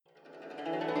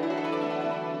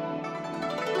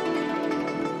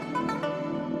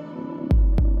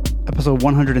episode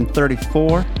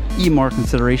 134, EMR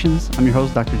Considerations. I'm your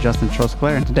host, Dr. Justin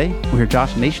Trosclair, and today we'll hear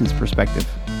Josh Nation's perspective.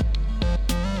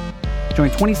 Join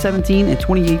 2017 and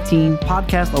 2018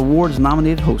 Podcast Awards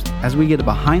nominated host as we get a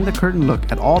behind-the-curtain look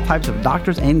at all types of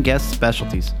doctors and guest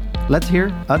specialties. Let's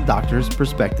hear a doctor's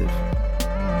perspective.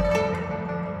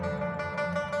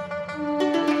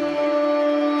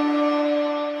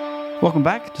 Welcome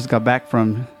back. Just got back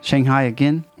from Shanghai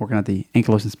again, working at the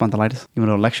ankylosing spondylitis, giving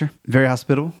a little lecture. Very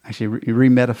hospitable. Actually,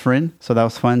 re-met a friend, so that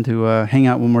was fun to hang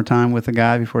out one more time with a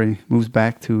guy before he moves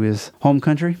back to his home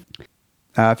country.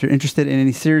 If you're interested in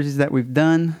any series that we've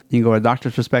done, you can go to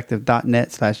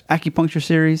doctorsperspective.net/acupuncture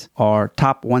series, or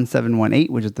Top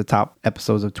 1718, which is the top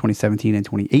episodes of 2017 and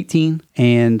 2018,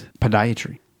 and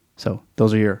podiatry. So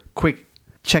those are your quick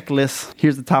checklists.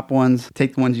 Here's the top ones.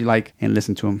 Take the ones you like and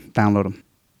listen to them. Download them.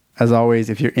 As always,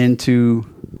 if you're into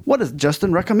what does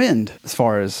Justin recommend as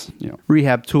far as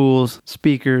rehab tools,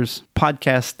 speakers,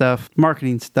 podcast stuff,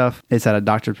 marketing stuff, it's at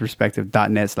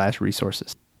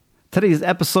doctorsperspective.net/resources. Today's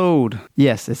episode,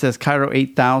 yes, it says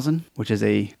Chiro8000, which is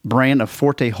a brand of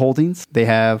Forte Holdings. They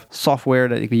have software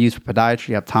that you can use for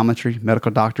podiatry, optometry,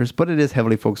 medical doctors, but it is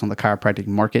heavily focused on the chiropractic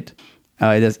market.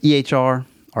 It does EHR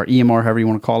or EMR, however you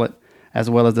want to call it, as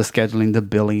well as the scheduling, the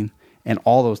billing, and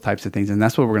all those types of things. And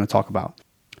that's what we're going to talk about.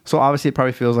 So obviously it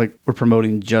probably feels like we're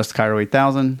promoting just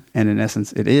Chiro8000, and in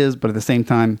essence it is, but at the same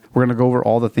time, we're going to go over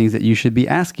all the things that you should be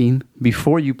asking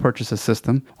before you purchase a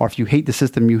system, or if you hate the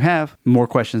system you have, more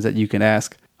questions that you can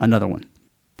ask another one.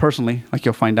 Personally, like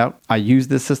you'll find out, I use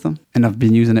this system, and I've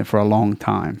been using it for a long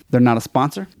time. They're not a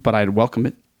sponsor, but I'd welcome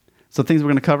it. So things we're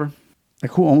going to cover,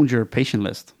 like who owns your patient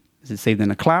list? Is it saved in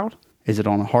the cloud? Is it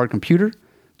on a hard computer?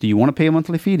 Do you want to pay a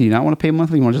monthly fee? Do you not want to pay a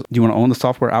monthly? Do you want to own the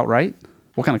software outright?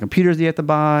 What kind of computers do you have to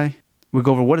buy? We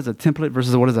go over what is a template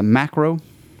versus what is a macro.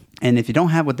 And if you don't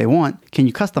have what they want, can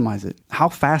you customize it? How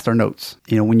fast are notes?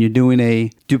 When you're doing a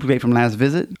duplicate from last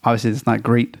visit, obviously it's not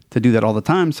great to do that all the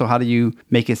time. So how do you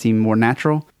make it seem more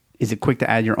natural? Is it quick to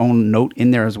add your own note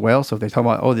in there as well? So if they talk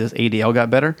about, this ADL got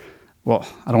better, well,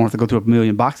 I don't want to go through a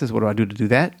million boxes. What do I do to do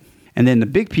that? And then the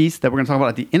big piece that we're going to talk about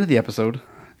at the end of the episode,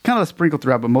 kind of sprinkled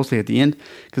throughout, but mostly at the end,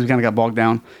 because we kind of got bogged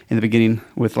down in the beginning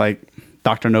with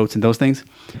doctor notes and those things.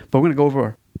 But we're going to go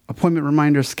over appointment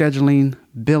reminders, scheduling,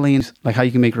 billing, like how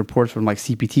you can make reports from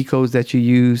CPT codes that you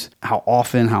use, how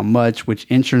often, how much, which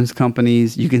insurance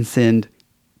companies. You can send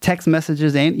text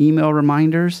messages and email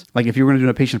reminders. Like if you were going to do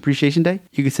a patient appreciation day,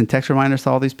 you could send text reminders to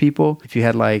all these people. If you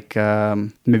had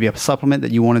maybe a supplement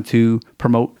that you wanted to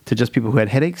promote to just people who had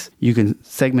headaches, you can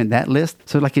segment that list.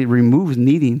 So it removes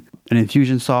needing an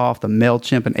Infusionsoft, a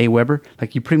MailChimp, an Aweber.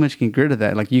 You pretty much can get rid of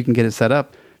that. You can get it set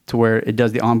up to where it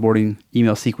does the onboarding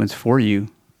email sequence for you,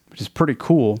 which is pretty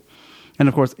cool. And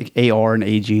of course, AR and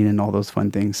aging and all those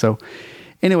fun things. So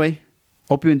anyway,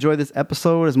 hope you enjoyed this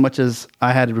episode as much as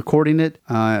I had recording it.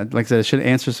 Like I said, it should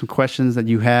answer some questions that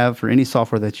you have for any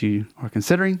software that you are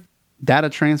considering. Data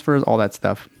transfers, all that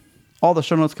stuff. All the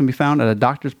show notes can be found at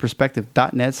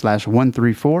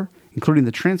doctorsperspective.net/134, including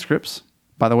the transcripts.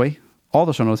 By the way, all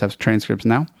the show notes have transcripts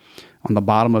now. On the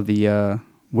bottom of the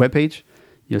webpage,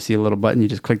 you'll see a little button. You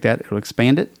just click that. It'll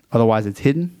expand it. Otherwise, it's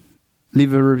hidden.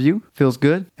 Leave a review. Feels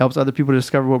good. Helps other people to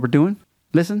discover what we're doing.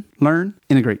 Listen, learn,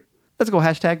 integrate. Let's go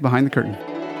 #behind the curtain.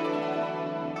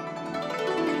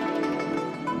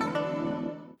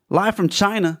 Live from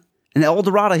China in the El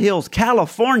Dorado Hills,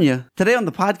 California. Today on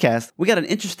the podcast, we got an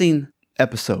interesting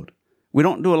episode. We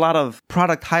don't do a lot of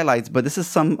product highlights, but this is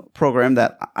some program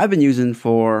that I've been using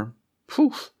for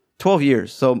 12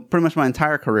 years. So pretty much my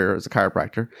entire career as a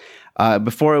chiropractor.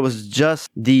 Before it was just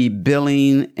the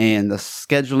billing and the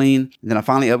scheduling. Then I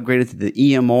finally upgraded to the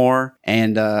EMR.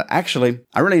 And actually,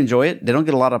 I really enjoy it. They don't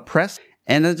get a lot of press.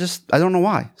 And I don't know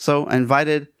why. So I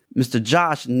invited Mr.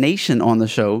 Josh Nation on the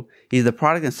show. He's the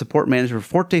product and support manager for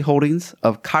Forte Holdings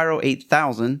of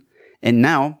Chiro8000. And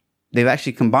now they've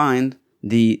actually combined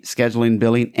the scheduling,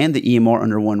 billing, and the EMR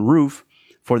under one roof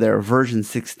for their version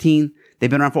 16. They've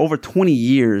been around for over 20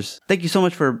 years. Thank you so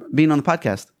much for being on the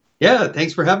podcast. Yeah,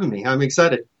 thanks for having me. I'm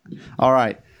excited. All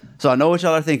right. So I know what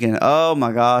y'all are thinking. Oh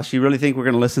my gosh, you really think we're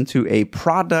going to listen to a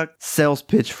product sales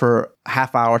pitch for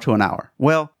half hour to an hour?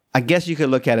 Well, I guess you could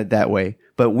look at it that way,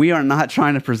 but we are not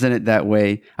trying to present it that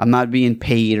way. I'm not being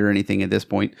paid or anything at this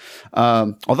point.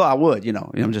 Although I would,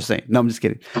 I'm just saying. No, I'm just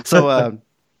kidding. So,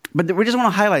 but we just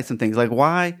want to highlight some things like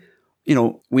why,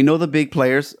 we know the big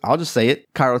players. I'll just say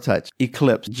it. ChiroTouch,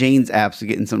 Eclipse, Jane's apps are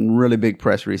getting some really big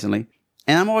press recently.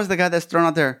 And I'm always the guy that's thrown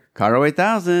out there,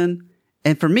 Chiro8000.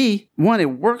 And for me, one, it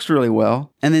works really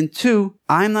well. And then two,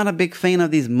 I'm not a big fan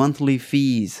of these monthly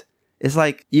fees. It's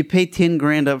like you pay 10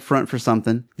 grand up front for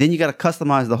something. Then you got to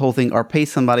customize the whole thing or pay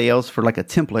somebody else for like a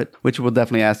template, which we'll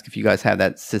definitely ask if you guys have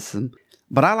that system.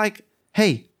 But I like,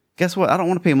 hey, guess what? I don't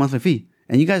want to pay a monthly fee.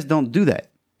 And you guys don't do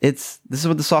that. This is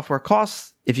what the software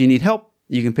costs. If you need help,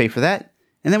 you can pay for that.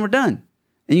 And then we're done.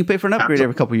 And you can pay for an upgrade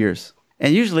every couple of years.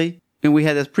 And usually, when we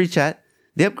had this pre-chat,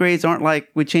 the upgrades aren't like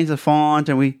we changed the font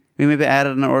and we maybe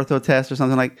added an ortho test or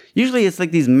something. Like usually it's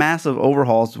like these massive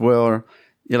overhauls where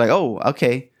you're like, oh,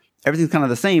 okay, everything's kind of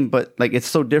the same, but like it's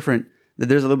so different that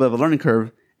there's a little bit of a learning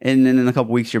curve. And then in a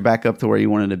couple weeks, you're back up to where you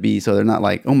wanted to be. So they're not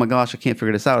like, oh my gosh, I can't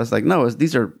figure this out. It's like, no,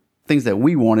 these are things that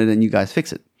we wanted and you guys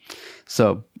fix it.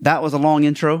 So that was a long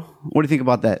intro. What do you think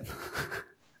about that?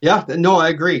 Yeah, no, I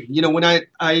agree. When I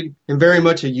am very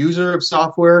much a user of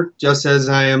software, just as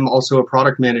I am also a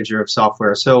product manager of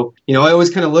software. So, I always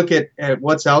kind of look at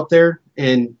what's out there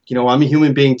and, I'm a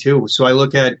human being too. So I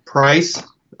look at price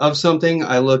of something.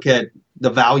 I look at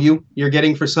the value you're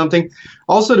getting for something.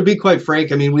 Also, to be quite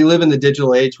frank, I mean, we live in the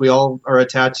digital age. We all are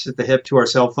attached at the hip to our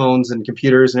cell phones and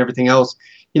computers and everything else.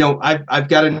 I've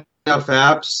got enough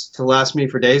apps to last me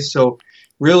for days. So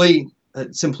really,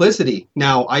 simplicity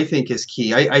now I think is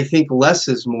key. I think less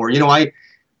is more. I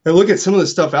look at some of the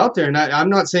stuff out there and I'm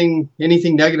not saying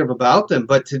anything negative about them,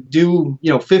 but to do,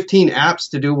 15 apps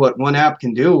to do what one app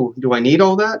can do I need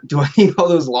all that? Do I need all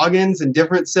those logins and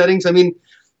different settings? I mean,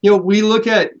 we look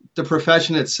at the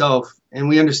profession itself and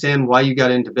we understand why you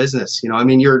got into business. I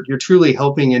mean, you're truly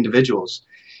helping individuals.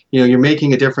 You're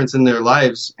making a difference in their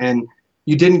lives, and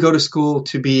you didn't go to school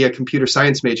to be a computer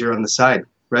science major on the side,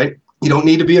 right? You don't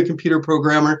need to be a computer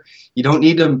programmer. You don't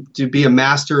need to be a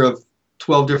master of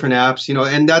 12 different apps,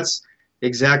 and that's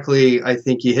exactly, I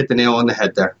think you hit the nail on the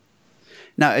head there.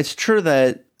 Now, it's true that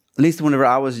at least whenever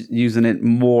I was using it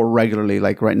more regularly,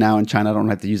 like right now in China, I don't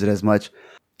have to use it as much.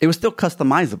 It was still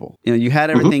customizable. You had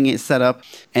everything set up.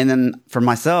 And then for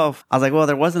myself, I was like, well,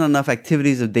 there wasn't enough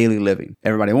activities of daily living.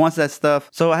 Everybody wants that stuff.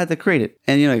 So I had to create it.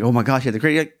 And you're like, oh my gosh, you had to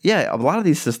create it. Like, yeah, a lot of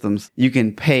these systems, you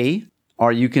can pay,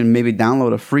 or you can maybe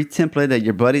download a free template that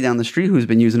your buddy down the street who's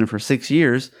been using it for 6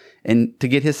 years and to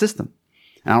get his system.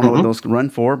 And I don't know what those can run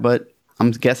for, but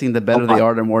I'm guessing the better they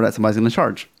are, the more that somebody's going to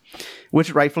charge.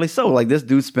 Which rightfully so. Like this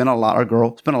dude spent a lot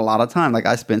of time. Like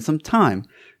I spent some time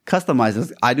customizing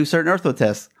this. I do certain ortho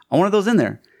tests. I wanted those in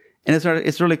there. And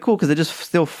it's really cool because it just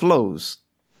still flows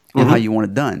in how you want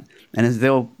it done. And it's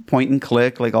still point and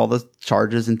click, like all the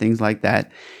charges and things like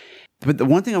that. But the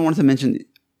one thing I wanted to mention,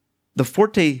 the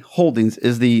Forte Holdings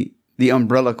is the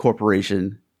umbrella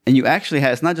corporation. And you actually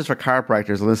have, it's not just for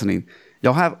chiropractors listening.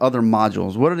 Y'all have other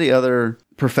modules. What are the other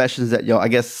professions that y'all, I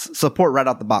guess, support right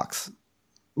out the box?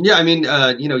 Yeah, I mean,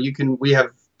 we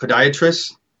have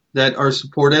podiatrists that are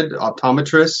supported,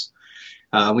 optometrists.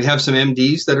 We have some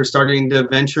MDs that are starting to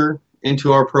venture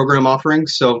into our program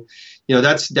offerings. So,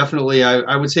 that's definitely,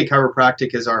 I would say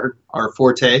chiropractic is our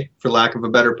forte, for lack of a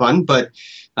better pun. But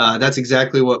that's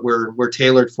exactly what we're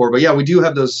tailored for. But yeah, we do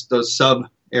have those sub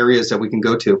areas that we can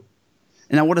go to.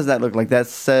 And now what does that look like? That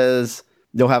says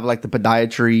they'll have like the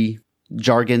podiatry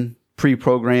jargon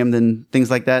pre-programmed and things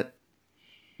like that?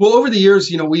 Well, over the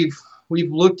years,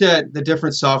 we've looked at the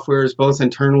different softwares, both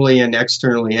internally and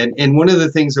externally. And one of the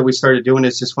things that we started doing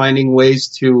is just finding ways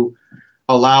to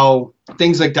allow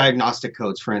things like diagnostic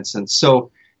codes, for instance.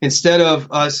 So instead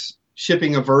of us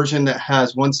shipping a version that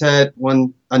has one set,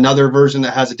 another version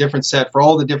that has a different set for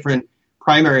all the different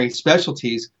primary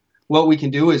specialties, what we can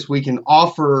do is we can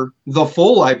offer the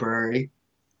full library.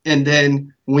 And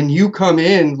then when you come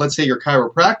in, let's say you're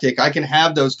chiropractic, I can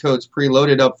have those codes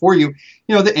preloaded up for you.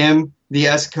 The M, the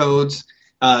S codes,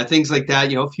 things like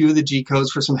that, a few of the G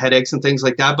codes for some headaches and things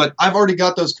like that. But I've already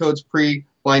got those codes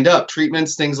pre-lined up,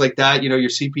 treatments, things like that, your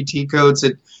CPT codes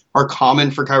that are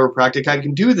common for chiropractic. I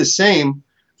can do the same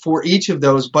for each of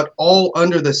those, but all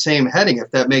under the same heading, if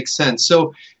that makes sense.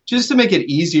 So just to make it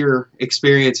easier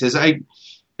experiences, I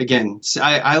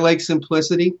like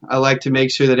simplicity. I like to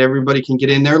make sure that everybody can get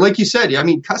in there. Like you said, I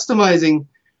mean, customizing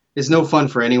is no fun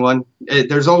for anyone.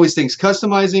 There's always things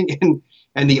customizing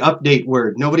and the update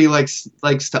word. Nobody likes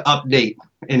to update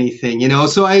anything,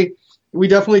 So we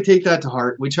definitely take that to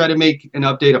heart. We try to make an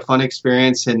update a fun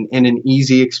experience and an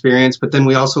easy experience. But then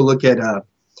we also look at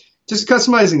just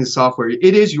customizing the software.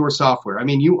 It is your software. I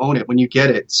mean, you own it when you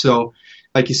get it. So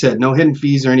like you said, no hidden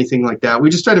fees or anything like that. We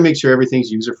just try to make sure everything's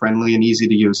user-friendly and easy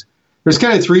to use. There's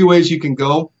kind of 3 ways you can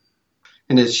go,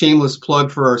 and a shameless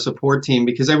plug for our support team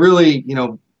because I really,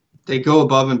 they go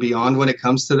above and beyond when it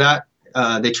comes to that.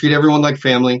 They treat everyone like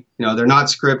family. They're not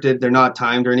scripted, they're not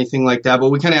timed or anything like that.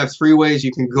 But we kind of have 3 ways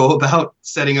you can go about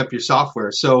setting up your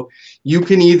software. So you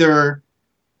can either,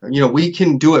 we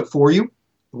can do it for you.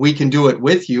 we can do it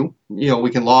with you. We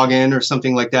can log in or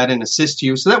something like that and assist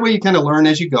you. So that way you kind of learn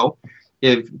as you go,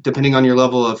 depending on your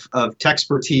level of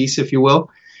expertise, if you will.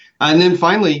 And then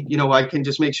finally, I can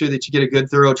just make sure that you get a good,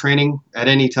 thorough training at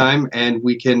any time, and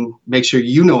we can make sure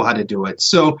you know how to do it.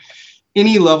 So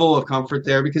any level of comfort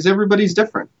there, because everybody's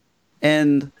different.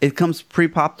 And it comes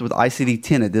pre-popped with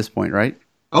ICD-10 at this point, right?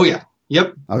 Oh, yeah.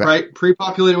 Yep. Okay. Right.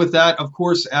 Pre-populated with that. Of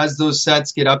course, as those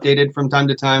sets get updated from time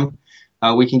to time,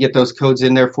 we can get those codes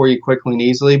in there for you quickly and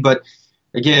easily. But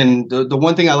again, the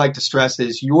one thing I like to stress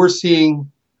is you're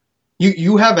seeing,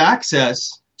 you have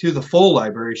access to the full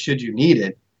library should you need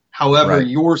it. However, right.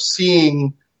 You're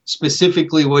seeing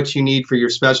specifically what you need for your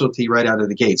specialty right out of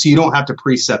the gate. So you don't have to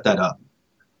preset that up.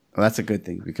 Well, that's a good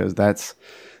thing, because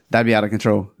that'd be out of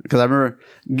control. Because I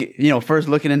remember, first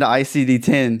looking into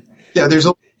ICD-10.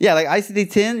 Yeah, like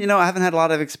ICD-10, I haven't had a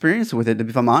lot of experience with it,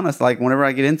 if I'm honest. Like whenever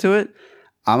I get into it,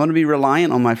 I'm going to be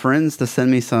reliant on my friends to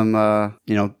send me some,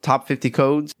 top 50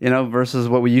 codes, versus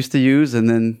what we used to use. And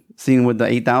then seeing what the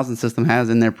 8000 system has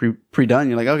in there pre-done,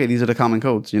 you're like, okay, these are the common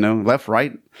codes, left,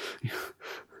 right.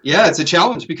 Yeah, it's a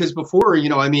challenge because before, you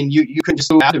can just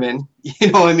do abdomen,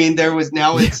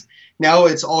 now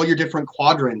it's all your different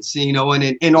quadrants,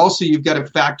 and also you've got to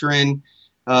factor in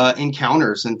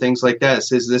encounters and things like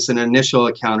this. Is this an initial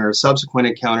encounter, a subsequent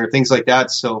encounter, things like that.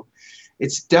 So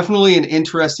it's definitely an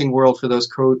interesting world for those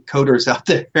coders out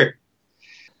there.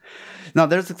 Now,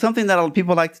 there's something that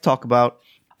people like to talk about.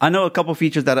 I know a couple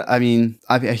features that,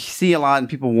 I see a lot and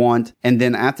people want. And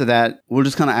then after that, we'll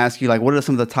just kind of ask you, like, what are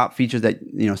some of the top features that,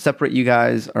 separate you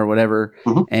guys or whatever?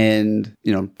 Mm-hmm. And,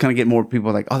 kind of get more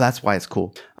people like, oh, that's why it's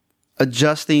cool.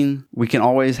 Adjusting, we can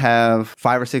always have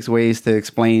 5 or 6 ways to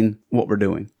explain what we're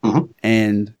doing. Mm-hmm.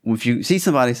 And if you see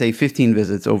somebody say 15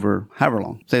 visits over however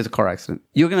long, say it's a car accident,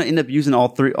 you're going to end up using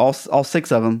all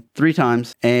 6 of them 3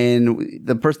 times. And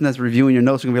the person that's reviewing your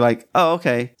notes are going to be like, oh,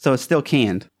 okay, so it's still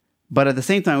canned. But at the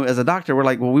same time, as a doctor, we're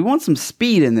like, well, we want some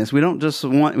speed in this. We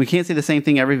can't say the same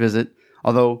thing every visit.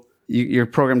 Although your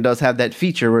program does have that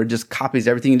feature where it just copies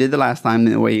everything you did the last time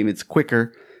in a way it's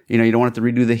quicker. You don't want to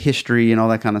redo the history and all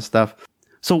that kind of stuff.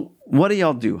 So what do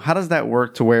y'all do? How does that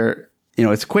work to where,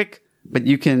 it's quick, but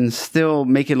you can still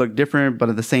make it look different, but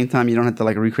at the same time, you don't have to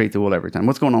recreate the wheel every time?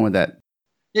 What's going on with that?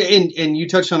 Yeah, and you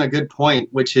touched on a good point,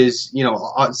 which is,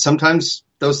 sometimes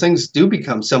those things do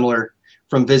become similar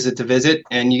from visit to visit,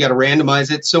 and you got to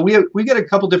randomize it. So we got a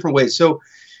couple different ways. So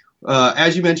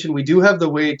as you mentioned, we do have the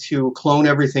way to clone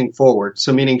everything forward.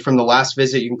 So meaning from the last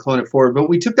visit, you can clone it forward. But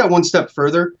we took that one step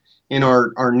further in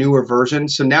our newer version.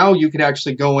 So now you can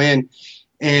actually go in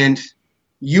and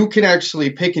you can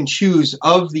actually pick and choose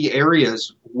of the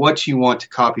areas what you want to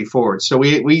copy forward. So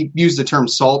we use the term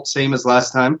SALT, same as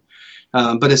last time.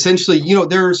 But essentially,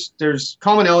 there's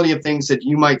commonality of things that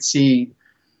you might see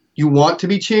you want to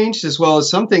be changed, as well as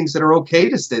some things that are okay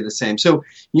to stay the same. So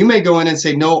you may go in and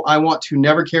say, no, I want to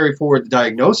never carry forward the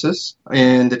diagnosis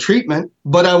and the treatment,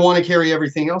 but I want to carry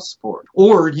everything else forward.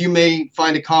 Or you may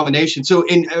find a combination. So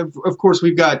of course,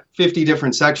 we've got 50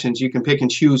 different sections. You can pick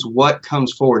and choose what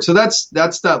comes forward. So that's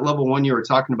that level 1 you were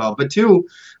talking about. But 2,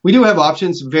 we do have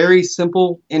options, very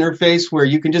simple interface where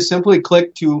you can just simply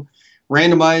click to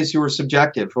randomize your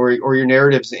subjective or your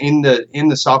narratives in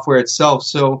the software itself.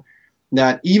 So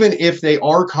that even if they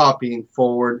are copying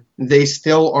forward, they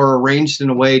still are arranged in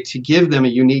a way to give them a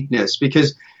uniqueness,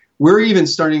 because we're even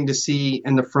starting to see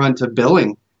in the front of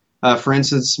billing, for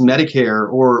instance,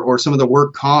 Medicare or some of the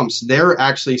work comps, they're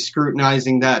actually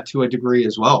scrutinizing that to a degree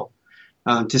as well,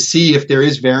 to see if there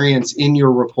is variance in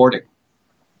your reporting.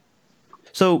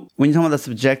 So when you talk about the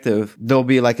subjective, there'll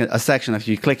be like a section. If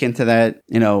you click into that,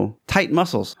 tight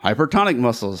muscles, hypertonic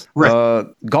muscles, right.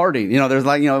 Guarding, there's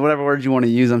whatever words you want to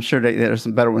use. I'm sure there's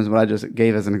some better ones, what I just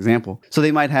gave as an example. So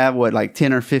they might have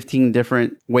 10 or 15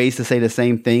 different ways to say the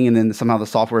same thing. And then somehow the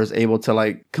software is able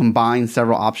to combine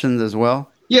several options as well.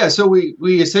 Yeah. So we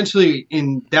essentially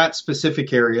in that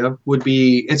specific area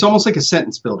it's almost like a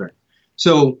sentence builder.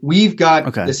 So we've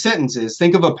got the sentences.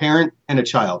 Think of a parent and a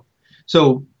child.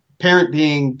 So parent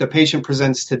being the patient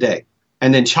presents today,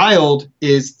 and then child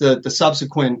is the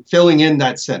subsequent filling in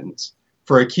that sentence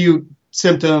for acute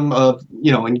symptom of,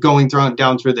 and going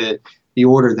down through the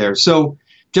order there. So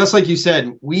just like you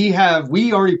said, we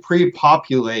already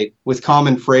pre-populate with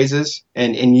common phrases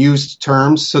and used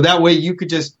terms. So that way you could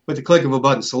just, with the click of a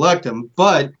button, select them.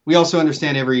 But we also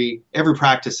understand every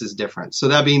practice is different. So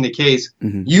that being the case,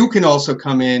 mm-hmm. you can also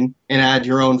come in and add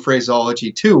your own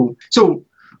phraseology too. So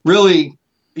really,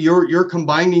 you're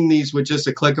combining these with just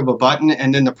a click of a button,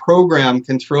 and then the program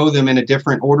can throw them in a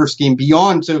different order scheme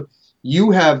beyond. So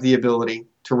you have the ability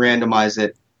to randomize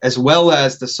it as well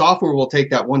as the software will take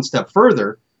that one step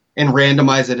further and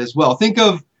randomize it as well. Think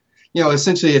of,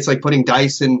 essentially it's like putting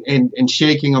dice and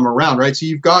shaking them around, right? So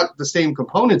you've got the same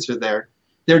components are there.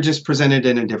 They're just presented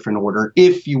in a different order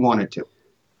if you wanted to.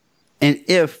 And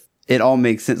if it all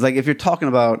makes sense, like if you're talking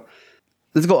about,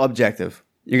 let's go objective.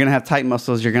 You're going to have tight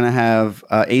muscles. You're going to have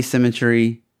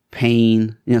asymmetry,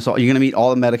 pain. So you're going to meet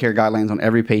all the Medicare guidelines on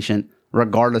every patient,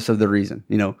 regardless of the reason.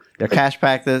 Their cash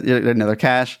practice, their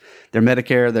cash, their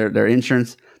Medicare, their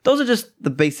insurance. Those are just the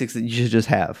basics that you should just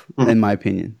have, in my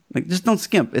opinion. Like, just don't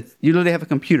skimp. You literally have a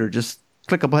computer. Just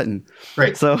click a button.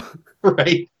 Right. So,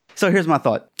 right. So here's my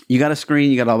thought. You got a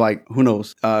screen, you got to like, who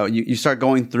knows? You start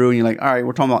going through and you're like, all right,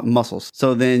 we're talking about muscles.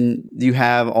 So then you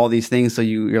have all these things. So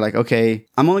you're like, okay,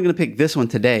 I'm only going to pick this one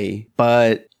today,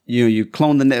 but you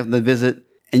clone the visit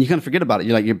and you kind of forget about it.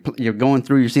 You're like, you're going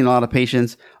through, you're seeing a lot of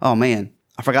patients. Oh man,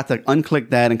 I forgot to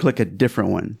unclick that and click a different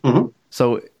one. Mm-hmm.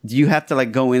 So do you have to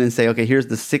like go in and say, okay, here's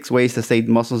the 6 ways to say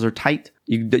muscles are tight.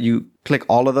 You click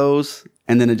all of those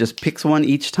and then it just picks one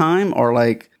each time, or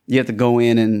like you have to go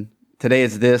in and today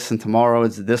it's this, and tomorrow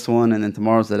it's this one, and then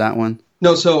tomorrow's that one?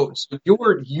 No, so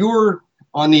you're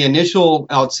on the initial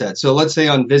outset. So let's say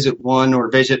on visit 1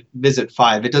 or visit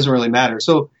 5, it doesn't really matter.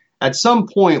 So at some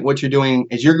point, what you're doing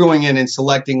is you're going in and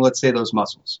selecting, let's say, those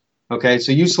muscles. Okay,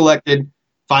 so you selected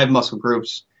 5 muscle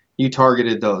groups, you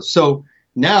targeted those. So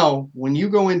now when you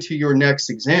go into your next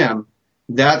exam,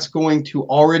 that's going to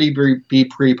already be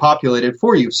pre-populated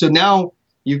for you. So now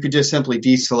you could just simply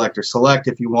deselect or select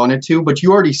if you wanted to, but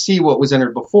you already see what was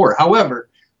entered before. However,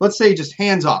 let's say just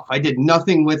hands off. I did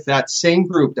nothing with that same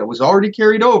group that was already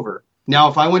carried over. Now,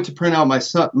 if I went to print out my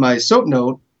SOAP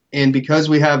note, and because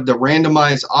we have the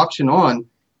randomize option on,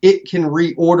 it can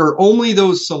reorder only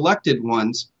those selected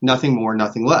ones, nothing more,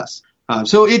 nothing less.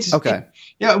 So it's okay.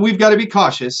 We've got to be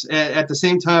cautious. At the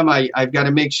same time, I've got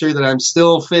to make sure that I'm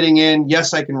still fitting in.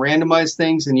 Yes, I can randomize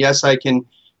things, and yes, I can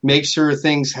make sure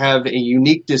things have a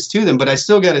uniqueness to them, but I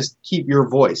still got to keep your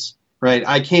voice, right?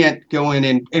 I can't go in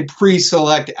and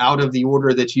pre-select out of the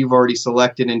order that you've already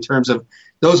selected in terms of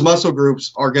those muscle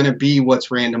groups are going to be what's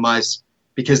randomized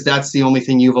because that's the only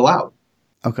thing you've allowed.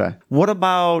 Okay. What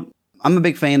about, I'm a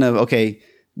big fan of, okay,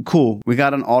 cool, we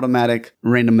got an automatic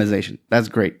randomization. That's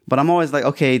great. But I'm always like,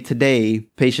 okay, today,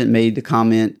 patient made the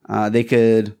comment, they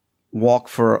could walk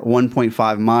for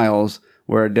 1.5 miles,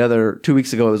 where the other 2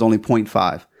 weeks ago, it was only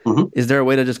 0.5. Mm-hmm. Is there a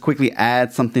way to just quickly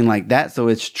add something like that so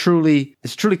it's truly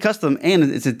custom and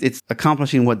it's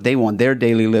accomplishing what they want, their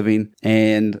daily living,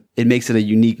 and it makes it a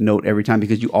unique note every time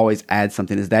because you always add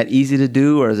something? Is that easy to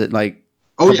do, or is it like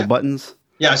a couple buttons?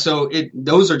 Yeah, so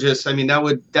those are just,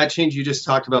 that change you just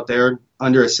talked about there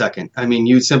under a second.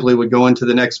 You simply would go into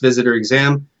the next visitor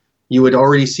exam. You would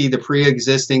already see the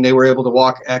pre-existing, they were able to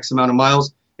walk X amount of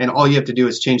miles, and all you have to do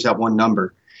is change that one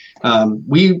number.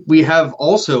 We have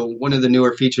also, one of the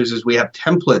newer features is we have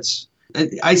templates.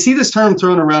 I see this term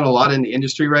thrown around a lot in the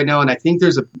industry right now, and I think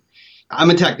I'm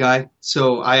a tech guy,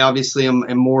 so I obviously am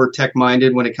more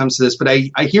tech-minded when it comes to this, but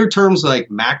I hear terms like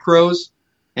macros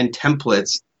and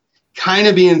templates kind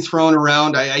of being thrown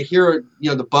around. I hear,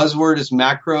 the buzzword is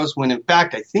macros, when in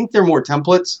fact, I think they're more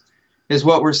templates is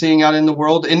what we're seeing out in the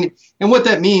world. And what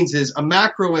that means is a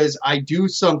macro is I do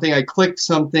something, I click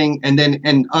something, and then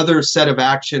an other set of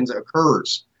actions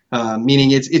occurs,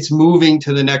 meaning it's moving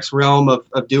to the next realm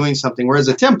of doing something. Whereas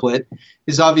a template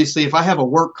is obviously if I have a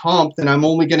work comp, then I'm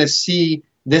only going to see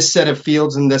this set of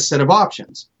fields and this set of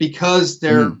options because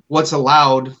they're what's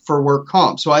allowed for work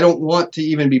comp. So I don't want to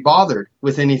even be bothered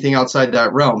with anything outside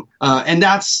that realm. And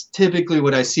that's typically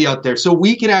what I see out there. So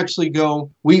we can actually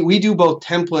go, we do both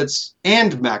templates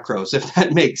and macros, if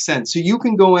that makes sense. So you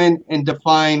can go in and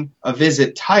define a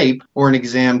visit type or an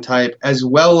exam type, as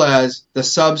well as the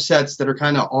subsets that are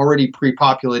kind of already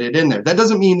pre-populated in there. That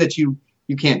doesn't mean that you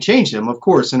can't change them. Of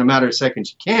course, in a matter of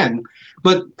seconds you can,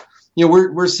 but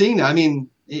we're seeing that.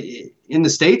 In the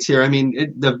States here,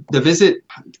 the visit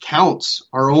counts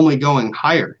are only going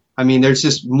higher. There's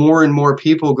just more and more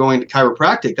people going to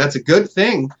chiropractic. That's a good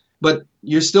thing, but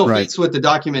you're still faced with the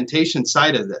documentation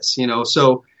side of this,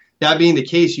 So that being the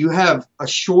case, you have a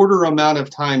shorter amount of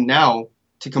time now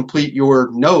to complete your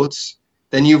notes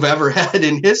than you've ever had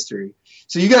in history.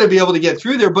 So you got to be able to get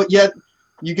through there, but yet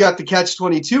you got the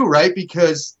catch-22, right?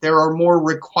 Because there are more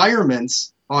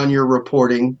requirements on your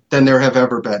reporting than there have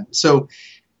ever been. So,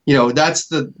 that's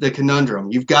the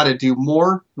conundrum. You've got to do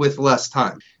more with less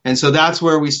time. And so that's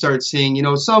where we start seeing,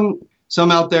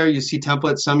 some out there you see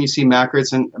templates, some you see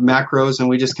macros, and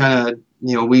we just kind of,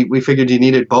 we figured you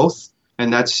needed both.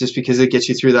 And that's just because it gets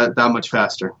you through that much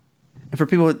faster. And for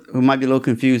people who might be a little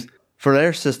confused, for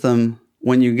their system,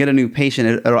 when you get a new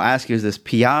patient, it'll ask you, is this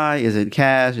PI? Is it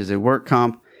cash? Is it work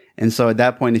comp? And so at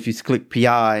that point, if you click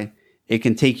PI, it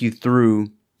can take you through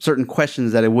certain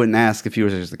questions that it wouldn't ask if you were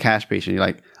just a cash patient. You're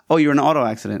like, oh, you're in an auto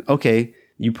accident. Okay,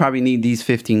 you probably need these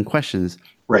 15 questions.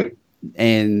 Right.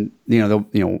 And,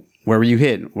 where were you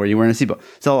hit? Were you wearing a seatbelt?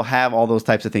 So it'll have all those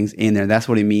types of things in there. That's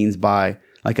what he means by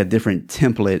like a different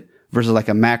template versus like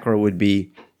a macro would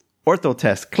be ortho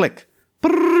test, click,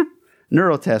 brrr,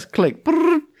 neuro test, click,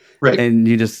 brrr, right. And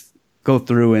you just go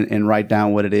through and write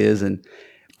down what it is. And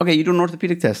okay, you do an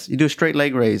orthopedic test. You do a straight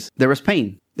leg raise. There was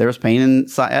pain. There was pain in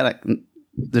sciatic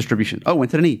distribution. Oh,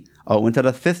 went to the knee. Oh, went to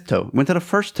the fifth toe. Went to the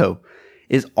first toe.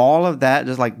 Is all of that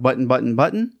just like button, button,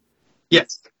 button?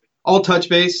 Yes. All touch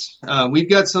base. We've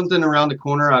got something around the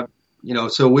corner.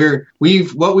 So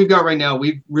what we've got right now,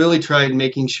 we've really tried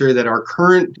making sure that our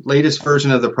current latest version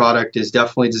of the product is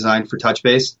definitely designed for touch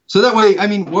base. So that way,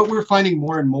 what we're finding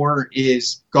more and more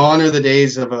is gone are the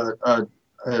days of a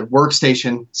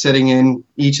workstation sitting in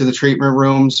each of the treatment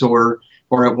rooms or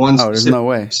at one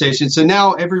station. So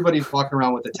now everybody's walking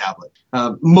around with a tablet.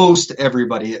 Most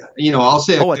everybody, I'll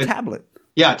say. A tablet.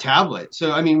 Yeah, a tablet.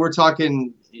 So, we're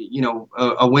talking,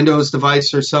 a Windows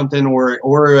device or something or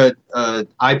a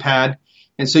iPad.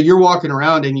 And so you're walking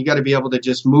around and you got to be able to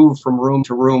just move from room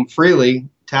to room freely,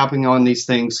 tapping on these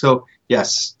things. So,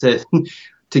 yes, to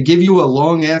give you a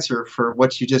long answer for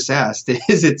what you just asked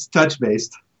is it's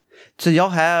touch-based. So y'all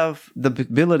have the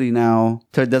ability now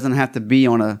to, it doesn't have to be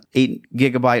on a 8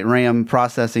 gigabyte RAM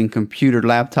processing computer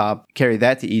laptop, carry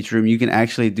that to each room. You can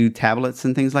actually do tablets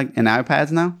and things and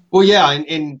iPads now? Well, yeah,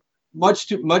 and much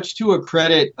to a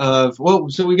credit of,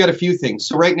 so we got a few things.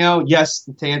 So right now, yes,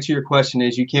 to answer your question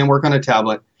is you can work on a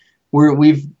tablet.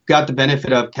 We've got the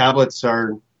benefit of tablets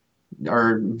are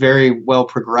very well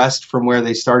progressed from where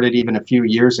they started even a few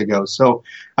years ago. So,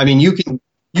 you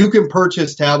can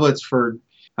purchase tablets for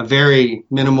a very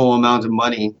minimal amount of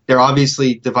money. They're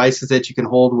obviously devices that you can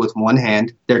hold with one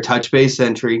hand. They're touch-based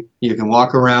entry. You can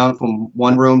walk around from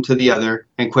one room to the other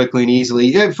and quickly and easily.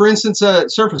 Yeah, for instance,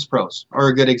 Surface Pros are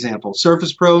a good example.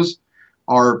 Surface Pros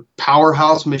are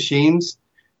powerhouse machines.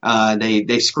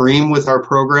 They scream with our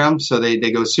program, so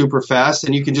they go super fast,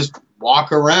 and you can just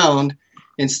walk around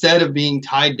instead of being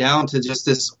tied down to just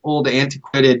this old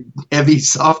antiquated heavy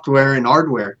software and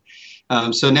hardware.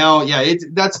 So now,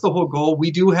 that's the whole goal.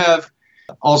 We do have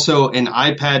also an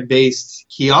iPad-based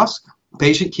kiosk,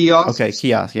 patient kiosk. Okay,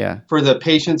 kiosk, yeah. For the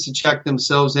patients to check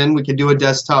themselves in. We could do a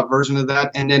desktop version of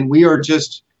that. And then we are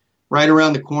just right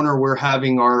around the corner. We're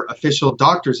having our official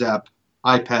doctor's app,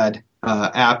 iPad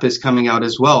app is coming out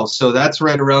as well. So that's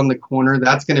right around the corner.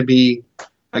 That's going to be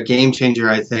a game changer,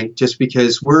 I think, just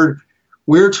because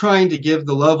we're trying to give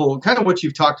the level, kind of what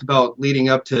you've talked about leading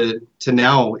up to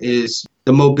now is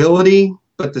the mobility,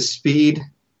 but the speed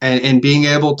and being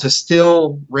able to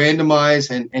still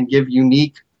randomize and give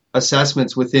unique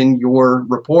assessments within your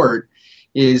report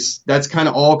that's kind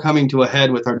of all coming to a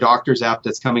head with our doctor's app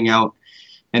that's coming out.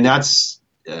 And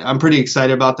I'm pretty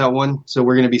excited about that one. So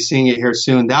we're going to be seeing it here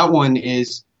soon. That one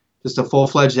is just a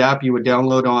full-fledged app you would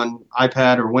download on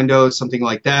iPad or Windows, something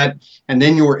like that. And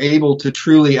then you're able to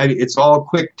truly, it's all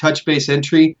quick touch-based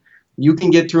entry. You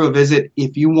can get through a visit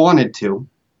if you wanted to,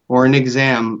 or an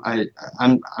exam.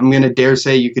 I'm going to dare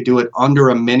say you could do it under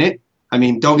a minute.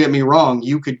 Don't get me wrong.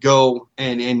 You could go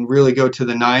and really go to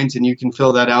the nines, and you can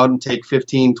fill that out and take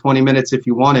 15, 20 minutes if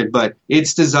you wanted. But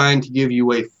it's designed to give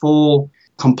you a full,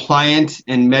 compliant,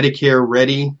 and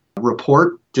Medicare-ready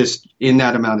report just in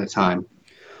that amount of time.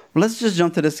 Well, let's just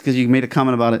jump to this because you made a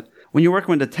comment about it. When you're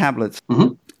working with the tablets,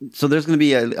 so there's going to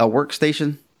be a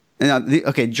workstation.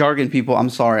 And jargon people, I'm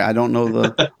sorry, I don't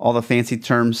know all the fancy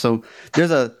terms. So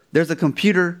there's a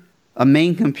computer, a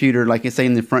main computer, like you say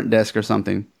in the front desk or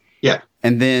something. Yeah.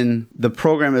 And then the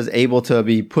program is able to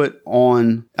be put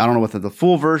on, I don't know whether the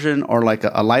full version or like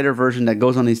a lighter version that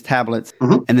goes on these tablets.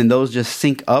 Mm-hmm. And then those just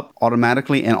sync up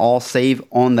automatically and all save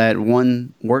on that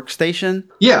one workstation.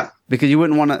 Yeah. Because you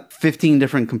wouldn't want 15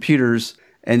 different computers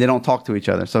and they don't talk to each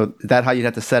other. So is that how you'd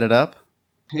have to set it up?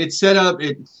 It's set up.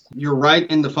 You're right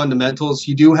in the fundamentals.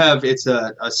 You do have, it's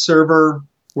a server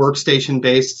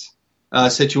workstation-based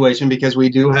situation because we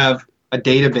do have a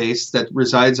database that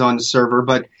resides on the server.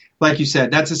 But like you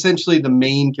said, that's essentially the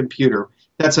main computer.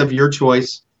 That's of your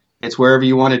choice. It's wherever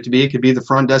you want it to be. It could be the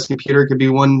front desk computer. It could be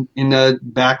one in the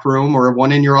back room or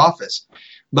one in your office.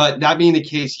 But that being the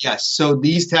case, yes. So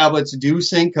these tablets do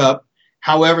sync up.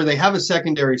 However, they have a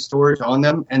secondary storage on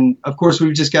them. And, of course,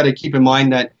 we've just got to keep in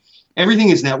mind that everything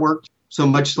is networked. So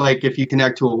much like if you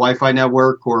connect to a Wi-Fi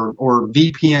network or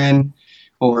VPN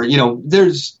or,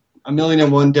 there's a million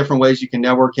and one different ways you can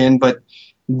network in. But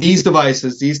these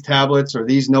devices, these tablets or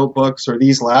these notebooks or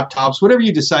these laptops, whatever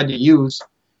you decide to use,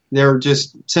 they're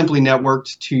just simply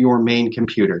networked to your main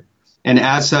computer. And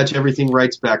as such, everything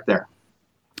writes back there.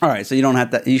 All right, so you don't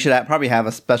have to. You should probably have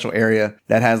a special area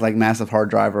that has like massive hard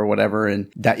drive or whatever,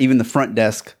 and that even the front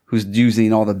desk who's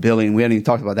using all the billing. We haven't even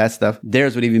talked about that stuff.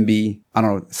 Theirs would even be, I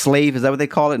don't know, slave. Is that what they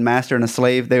call it? Master and a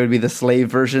slave. They would be the slave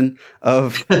version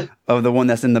of of the one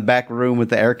that's in the back room with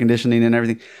the air conditioning and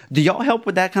everything. Do y'all help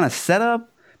with that kind of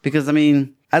setup? Because I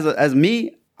mean, as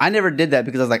me, I never did that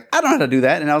because I was like, I don't know how to do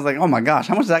that, and I was like, oh my gosh,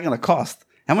 how much is that going to cost?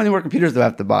 How many more computers do I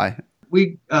have to buy?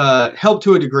 We help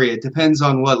to a degree. It depends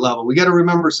on what level. We got to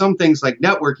remember some things like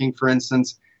networking, for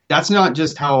instance. That's not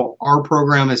just how our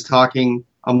program is talking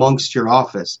amongst your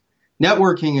office.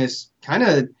 Networking is kind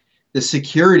of the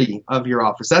security of your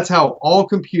office. That's how all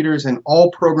computers and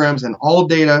all programs and all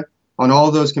data on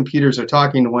all those computers are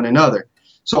talking to one another.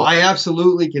 So I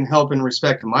absolutely can help in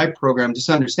respect to my program, just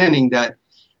understanding that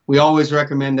we always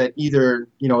recommend that either,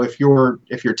 if you're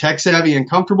tech savvy and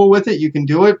comfortable with it, you can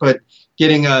do it, but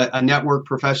getting a network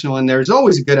professional in there is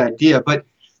always a good idea. But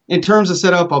in terms of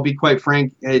setup, I'll be quite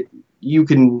frank, you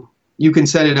can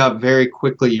set it up very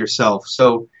quickly yourself.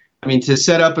 So, I mean, to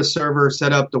set up a server,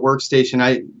 set up the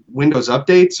workstation, Windows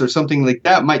updates or something like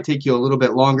that might take you a little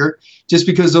bit longer just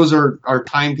because those are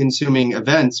time-consuming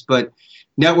events. But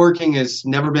networking has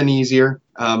never been easier.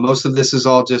 Most of this is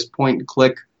all just point and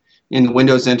click in the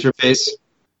Windows interface.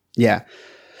 Yeah.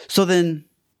 So then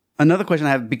another question I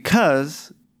have,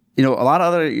 because, a lot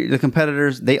of the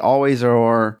competitors, they always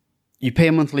are, you pay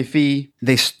a monthly fee,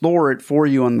 they store it for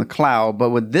you on the cloud. But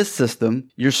with this system,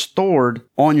 you're stored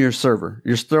on your server.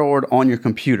 You're stored on your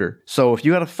computer. So if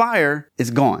you had a fire, it's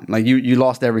gone. Like you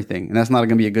lost everything. And that's not going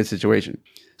to be a good situation.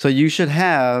 So you should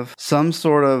have some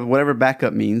sort of whatever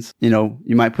backup means. You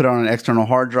might put it on an external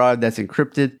hard drive that's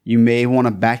encrypted. You may want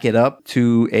to back it up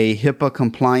to a HIPAA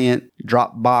compliant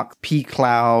Dropbox,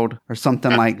 pCloud, or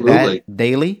something like that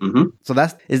daily. Mm-hmm. So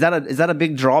is that a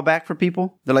big drawback for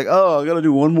people? They're like, oh, I got to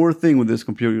do one more thing with this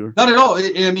computer. Not at all.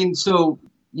 I mean, so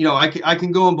I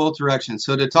can go in both directions.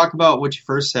 So to talk about what you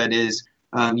first said is,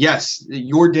 yes,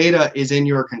 your data is in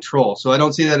your control. So I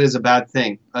don't see that as a bad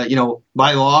thing.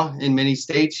 By law in many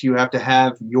states, you have to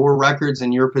have your records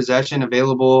in your possession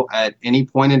available at any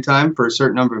point in time for a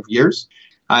certain number of years.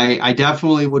 I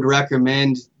definitely would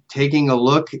recommend taking a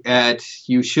look at,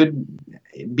 you should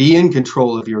be in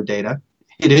control of your data.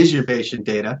 It is your patient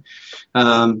data.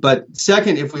 But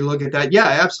second, if we look at that, yeah,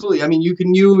 absolutely. I mean, you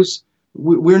can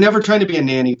we're never trying to be a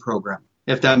nanny program,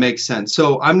 if that makes sense.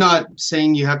 So I'm not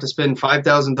saying you have to spend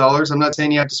 $5,000. I'm not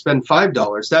saying you have to spend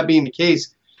 $5. That being the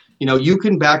case, you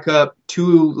can back up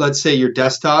to, let's say, your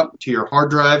desktop, to your hard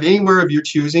drive, anywhere of your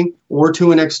choosing, or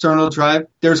to an external drive.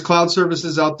 There's cloud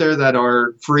services out there that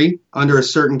are free under a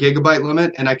certain gigabyte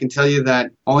limit. And I can tell you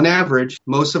that on average,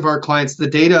 most of our clients, the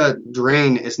data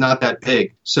drain is not that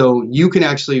big. So you can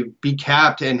actually be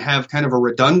capped and have kind of a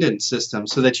redundant system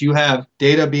so that you have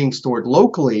data being stored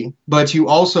locally, but you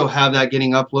also have that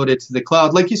getting uploaded to the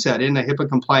cloud, like you said, in a HIPAA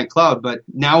compliant cloud. But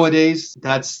nowadays,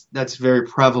 that's very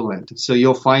prevalent. So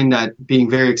you'll find that being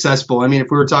very accessible. I mean, if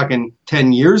we were talking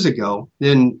 10 years ago,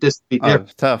 then this would be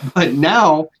different. Tough. But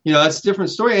now, that's a different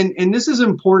story. And this is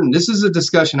important. This is a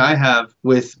discussion I have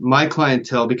with my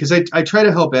clientele because I try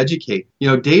to help educate.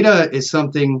 Data is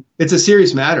something, it's a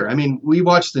serious matter. I mean, we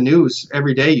watch the news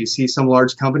every day. You see some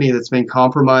large company that's been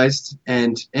compromised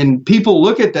and people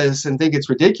look at this and think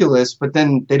it's ridiculous, but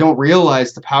then they don't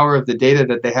realize the power of the data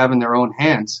that they have in their own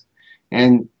hands.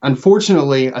 And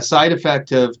unfortunately, a side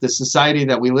effect of the society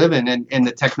that we live in and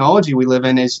the technology we live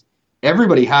in is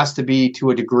everybody has to be, to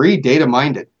a degree, data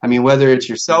minded. I mean, whether it's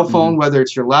your cell phone, whether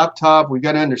it's your laptop, we've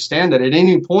got to understand that at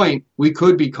any point we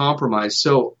could be compromised.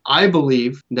 So I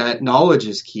believe that knowledge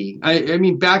is key. I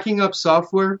mean, backing up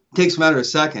software takes a matter of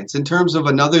seconds. In terms of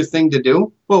another thing to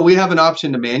do, well, we have an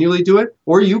option to manually do it,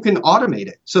 or you can automate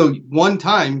it. So one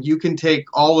time you can take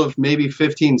all of maybe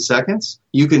 15 seconds.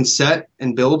 You can set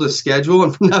and build a schedule.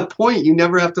 And from that point, you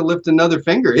never have to lift another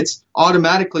finger. It's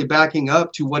automatically backing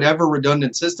up to whatever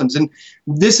redundant systems. And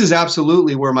this is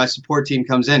absolutely where my support team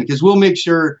comes in, because we'll make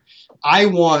sure, I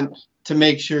want to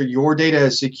make sure your data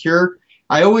is secure.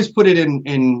 I always put it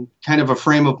in kind of a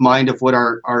frame of mind of what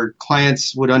our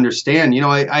clients would understand.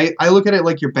 I look at it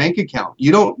like your bank account.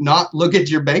 You don't not look at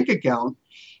your bank account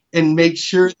and make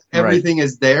sure that everything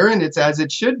is there and it's as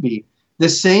it should be. The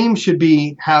same should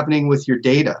be happening with your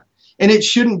data. And it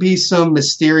shouldn't be some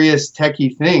mysterious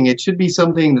techie thing. It should be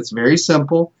something that's very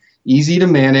simple, easy to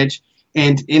manage.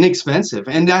 and inexpensive.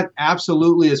 And that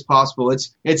absolutely is possible.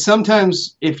 It's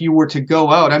sometimes if you were to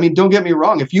go out, I mean, don't get me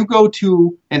wrong. If you go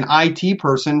to an IT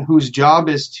person whose job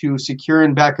is to secure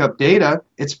and back up data,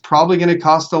 it's probably going to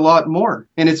cost a lot more.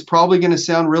 And it's probably going to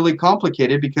sound really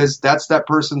complicated because that's that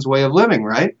person's way of living,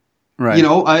 right? Right. You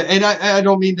know, I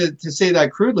don't mean to say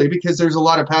that crudely because there's a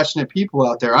lot of passionate people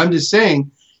out there. I'm just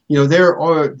saying, you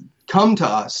know, come to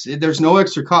us. There's no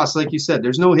extra cost. Like you said,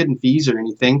 there's no hidden fees or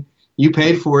anything. You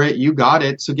paid for it. You got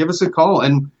it. So give us a call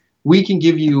and we can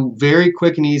give you very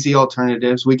quick and easy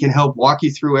alternatives. We can help walk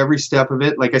you through every step of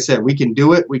it. Like I said, we can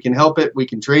do it. We can help it. We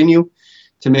can train you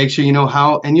to make sure you know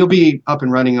how, and you'll be up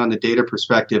and running on the data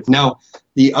perspective. Now,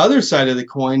 the other side of the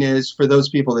coin is for those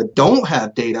people that don't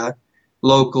have data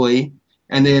locally.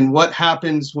 And then what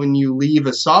happens when you leave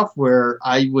a software?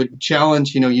 I would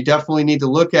challenge, you know, you definitely need to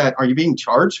look at, are you being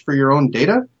charged for your own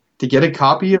data to get a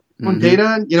copy of your own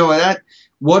data? You know,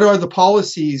 what are the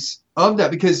policies of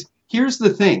that? Because here's the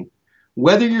thing,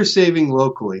 whether you're saving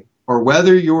locally or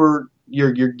whether you're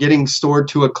getting stored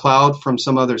to a cloud from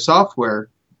some other software,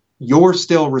 you're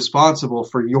still responsible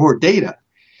for your data.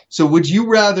 So would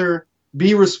you rather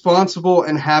be responsible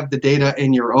and have the data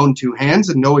in your own two hands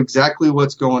and know exactly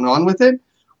what's going on with it,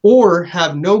 or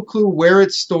have no clue where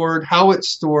it's stored, how it's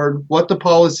stored, what the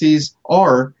policies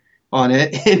are on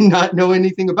it, and not know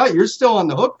anything about it? You're still on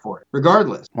the hook for it,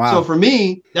 regardless. Wow. So for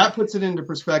me, that puts it into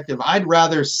perspective. I'd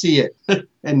rather see it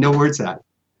and know where it's at.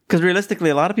 Because realistically,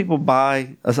 a lot of people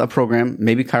buy a program,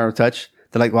 maybe ChiroTouch.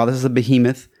 They're like, wow, this is a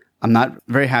behemoth. I'm not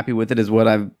very happy with it, is what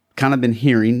I've kind of been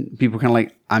hearing. People kind of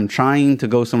like, I'm trying to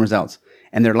go somewhere else.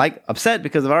 And they're like upset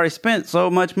because I've already spent so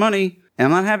much money and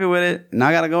I'm not happy with it. Now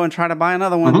I got to go and try to buy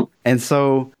another one. And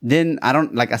so then I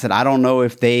don't know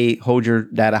if they hold your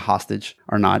data hostage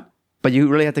or not. But you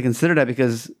really have to consider that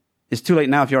because it's too late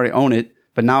now if you already own it.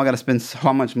 But now I got to spend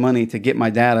so much money to get my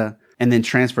data and then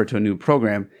transfer it to a new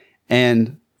program.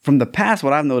 And from the past,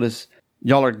 what I've noticed,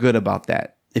 y'all are good about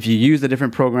that. If you use a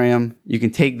different program, you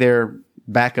can take their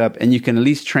backup and you can at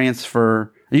least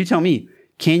transfer. And you tell me,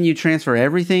 can you transfer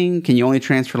everything? Can you only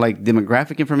transfer like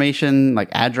demographic information, like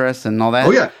address and all that?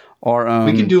 Oh, yeah. Or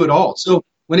we can do it all. So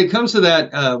when it comes to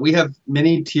that, we have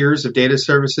many tiers of data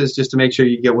services just to make sure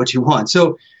you get what you want.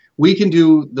 So we can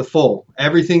do the full.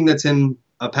 Everything that's in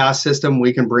a past system,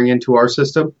 we can bring into our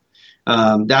system.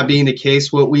 That being the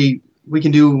case, what we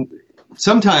can do,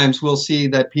 sometimes we'll see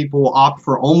that people opt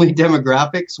for only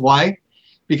demographics. Why?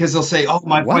 Because they'll say, oh,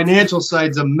 my financial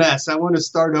side's a mess. I want to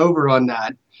start over on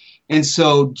that. And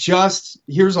so just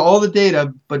here's all the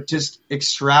data, but just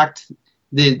extract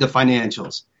the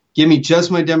financials. Give me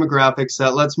just my demographics.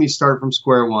 That lets me start from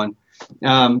square one.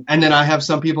 And then I have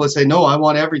some people that say, no, I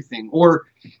want everything. Or,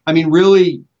 I mean,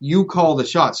 really, you call the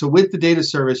shot. So with the data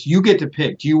service, you get to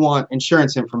pick. Do you want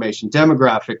insurance information,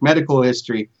 demographic, medical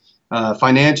history,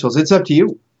 financials? It's up to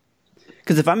you.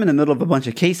 Because if I'm in the middle of a bunch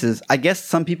of cases, I guess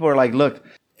some people are like, look,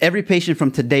 every patient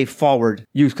from today forward,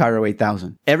 use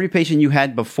Chiro8000. Every patient you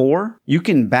had before, you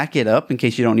can back it up in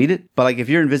case you don't need it. But like if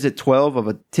you're in visit 12 of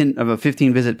a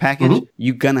 15 visit package,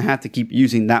 you're going to have to keep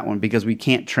using that one because we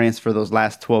can't transfer those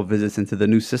last 12 visits into the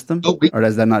new system. Or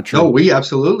is that not true? No, we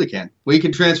absolutely can. We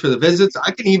can transfer the visits.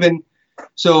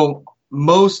 So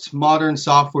most modern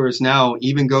softwares now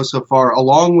even go so far,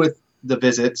 along with the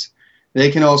visits, they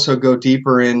can also go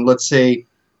deeper in, let's say,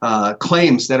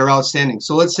 claims that are outstanding.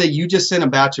 So let's say you just sent a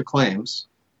batch of claims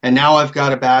and now I've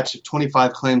got a batch of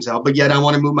 25 claims out, but yet I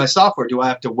want to move my software. Do I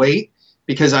have to wait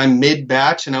because I'm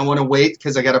mid-batch and I want to wait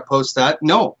because I got to post that?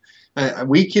 No.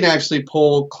 We can actually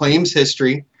pull claims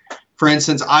history. For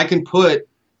instance, I can put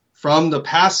from the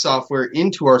past software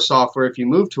into our software, if you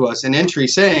move to us, an entry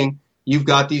saying you've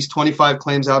got these 25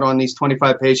 claims out on these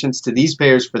 25 patients to these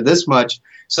payers for this much.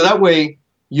 So that way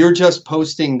you're just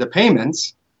posting the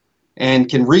payments and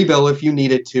can rebill if you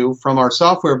needed to from our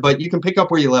software, but you can pick up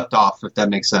where you left off, if that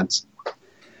makes sense.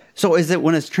 So is it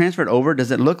when it's transferred over, does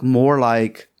it look more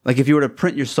like if you were to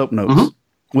print your soap notes,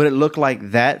 would it look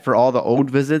like that for all the old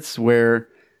visits where?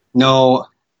 No,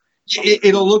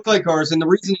 it'll look like ours. And the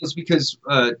reason is because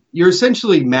you're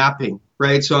essentially mapping,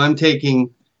 right? So I'm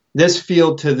taking this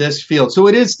field to this field. So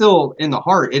it is still in the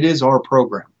heart. It is our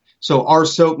program. So our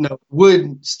soap note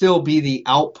would still be the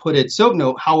outputted soap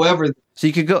note. However, so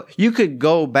you could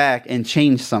go back and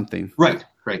change something. Right.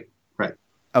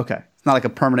 Okay. It's not like a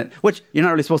permanent, which you're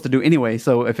not really supposed to do anyway.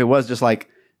 So if it was just like,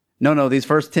 no, these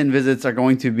first 10 visits are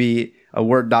going to be a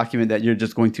Word document that you're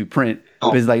just going to print.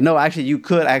 But it's like, no, actually, you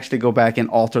could actually go back and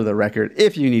alter the record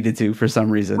if you needed to for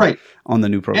some reason on the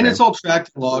new program. And it's all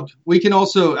tracked and logged. We can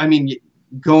also,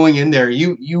 going in there,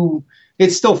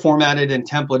 it's still formatted and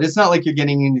template. It's not like you're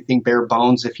getting anything bare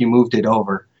bones if you moved it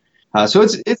over. So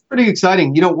it's pretty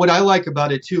exciting. What I like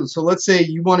about it too. So let's say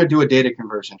you want to do a data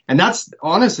conversion, and that's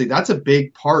a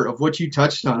big part of what you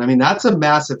touched on. I mean, that's a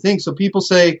massive thing. So people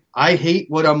say, I hate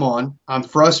what I'm on. I'm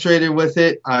frustrated with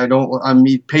it. I'm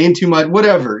paying too much,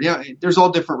 whatever. There's all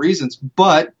different reasons,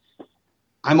 but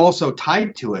I'm also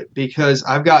tied to it because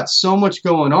I've got so much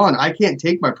going on. I can't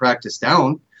take my practice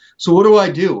down. So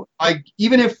what do?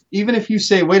 Even if you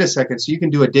say, wait a second, so you can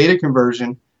do a data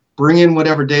conversion, bring in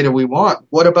whatever data we want.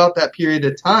 What about that period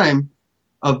of time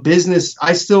of business?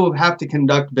 I still have to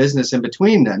conduct business in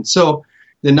between then. So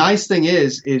the nice thing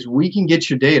is we can get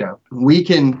your data. We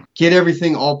can get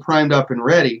everything all primed up and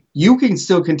ready. You can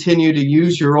still continue to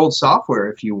use your old software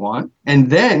if you want. And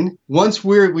then once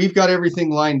we've got everything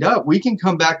lined up, we can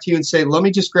come back to you and say, let me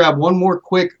just grab one more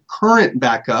quick current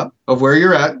backup of where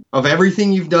you're at, of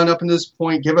everything you've done up to this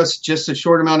point. Give us just a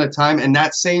short amount of time. And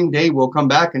that same day, we'll come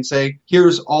back and say,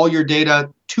 here's all your data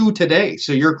to today.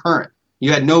 So you're current.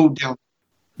 You had no down.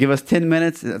 Give us 10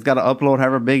 minutes. It's got to upload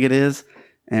however big it is.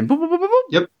 And boop, boop, boop, boop, boop.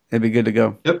 Yep. It'd be good to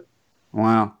go. Yep.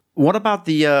 Wow. What about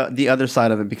the other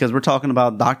side of it? Because we're talking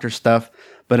about doctor stuff,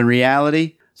 but in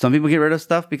reality, some people get rid of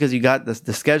stuff because you got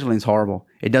the scheduling's horrible.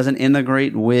 It doesn't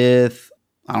integrate with,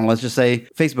 I don't know, let's just say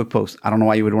Facebook posts. I don't know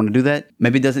why you would want to do that.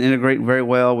 Maybe it doesn't integrate very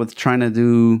well with trying to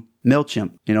do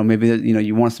MailChimp. Maybe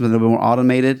you want something a little bit more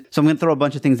automated. So I'm going to throw a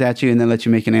bunch of things at you and then let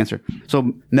you make an answer.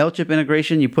 So MailChimp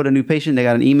integration, you put a new patient, they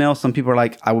got an email. Some people are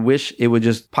like, I wish it would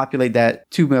just populate that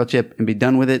to MailChimp and be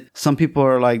done with it. Some people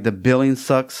are like, the billing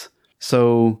sucks.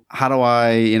 So how do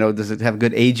I, does it have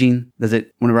good aging?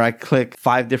 Whenever I click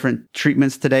 5 different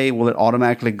treatments today, will it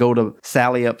automatically go to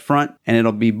Sally up front and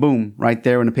it'll be boom right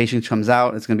there when the patient comes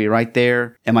out? It's going to be right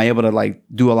there. Am I able to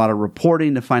do a lot of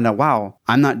reporting to find out, wow,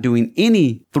 I'm not doing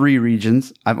any 3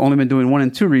 regions. I've only been doing 1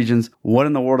 and 2 regions. What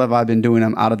in the world have I been doing?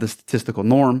 I'm out of the statistical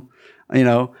norm,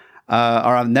 or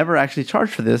I've never actually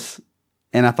charged for this.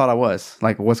 And I thought I was.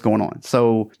 What's going on?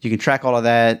 So you can track all of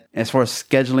that. As far as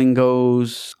scheduling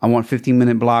goes, I want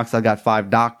 15-minute blocks. I got 5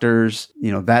 doctors,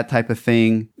 that type of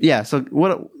thing. Yeah.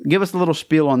 So give us a little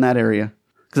spiel on that area,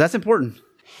 because that's important.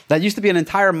 That used to be an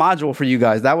entire module for you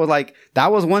guys. That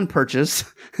was one purchase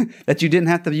that you didn't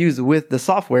have to use with the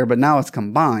software, but now it's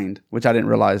combined, which I didn't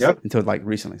realize until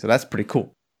recently. So that's pretty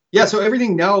cool. Yeah. So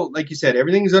everything now, like you said,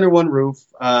 everything is under one roof.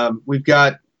 We've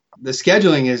got the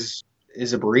scheduling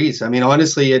is a breeze. I mean,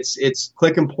 honestly, it's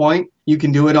click and point. You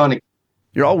can do it on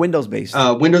You're all Windows based.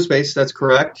 Windows based, that's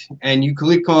correct. And you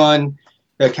click on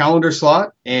a calendar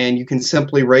slot, and you can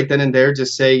simply write that in there.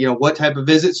 Just say, what type of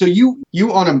visit. So you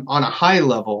on a high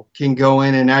level can go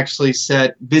in and actually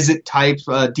set visit type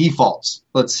defaults.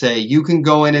 Let's say you can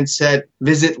go in and set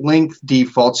visit length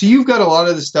defaults. So you've got a lot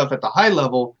of the stuff at the high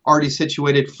level already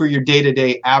situated for your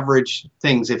day-to-day average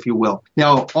things, if you will.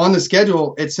 Now on the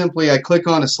schedule, it's simply I click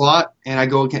on a slot and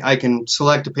I can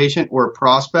select a patient or a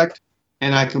prospect,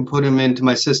 and I can put them into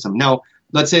my system. Now,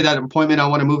 let's say that appointment, I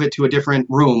want to move it to a different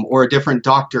room or a different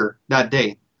doctor that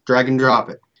day. Drag and drop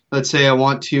it. Let's say I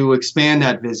want to expand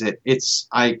that visit.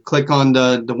 I click on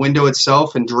the window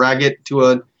itself and drag it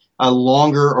to a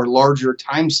longer or larger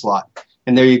time slot.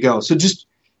 And there you go. So just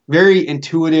very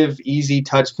intuitive, easy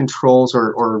touch controls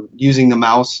or using the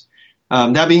mouse.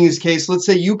 That being the case, let's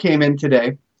say you came in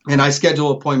today and I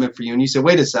schedule an appointment for you and you say,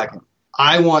 wait a second,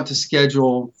 I want to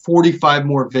schedule 45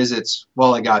 more visits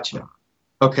while I got you.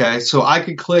 Okay, so I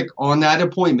could click on that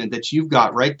appointment that you've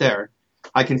got right there.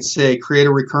 I can say create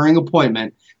a recurring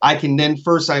appointment. I can then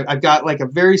I've got a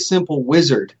very simple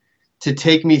wizard to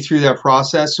take me through that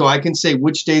process. So I can say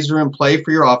which days are in play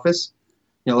for your office.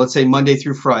 Let's say Monday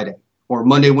through Friday or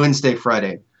Monday, Wednesday,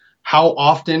 Friday. How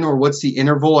often or what's the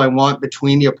interval I want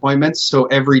between the appointments. So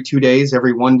every 2 days,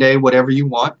 every 1 day, whatever you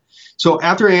want. So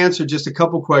after I answer just a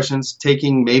couple questions,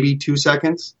 taking maybe 2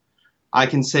 seconds, I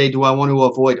can say, do I want to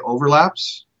avoid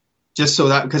overlaps? Just so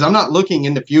that, because I'm not looking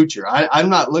in the future. I'm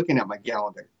not looking at my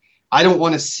calendar. I don't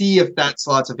want to see if that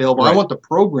slot's available. Right. I want the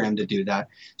program to do that.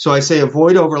 So I say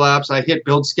avoid overlaps. I hit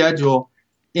build schedule.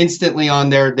 Instantly on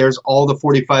there, there's all the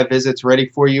 45 visits ready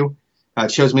for you.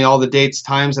 It shows me all the dates,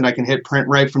 times, and I can hit print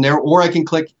right from there. Or I can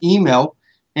click email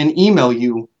and email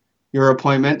you your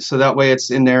appointment. So that way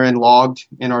it's in there and logged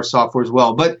in our software as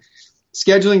well. But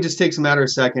scheduling just takes a matter of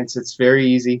seconds. It's very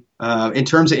easy. In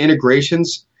terms of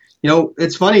integrations,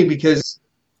 it's funny because...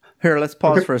 Here, let's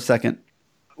pause for a second.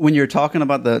 When you're talking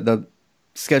about the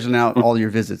scheduling out all your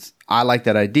visits, I like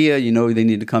that idea. They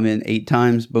need to come in 8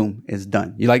 times. Boom, it's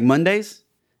done. You like Mondays?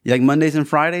 You like Mondays and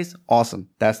Fridays? Awesome.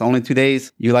 That's the only 2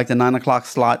 days. You like the 9 o'clock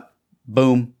slot?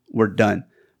 Boom, we're done.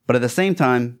 But at the same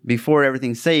time, before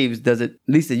everything saves, at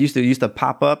least it used to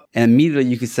pop up and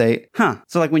immediately you could say,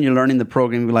 So when you're learning the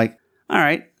program, you're like, all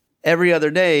right, every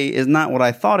other day is not what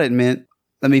I thought it meant.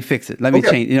 Let me fix it. Let me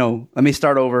change, let me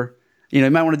start over. You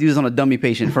might want to do this on a dummy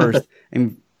patient first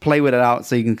and play with it out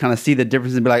so you can kind of see the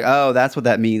difference and be like, oh, that's what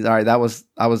that means. All right, I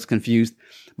was confused.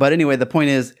 But anyway, the point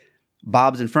is,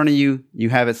 Bob's in front of you. You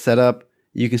have it set up.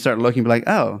 You can start looking and be like,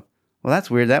 oh, well,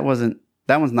 that's weird. That one's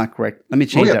not correct. Let me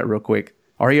change that real quick.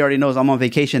 Or he already knows I'm on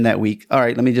vacation that week. All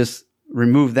right, let me just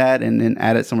remove that and then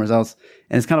add it somewhere else.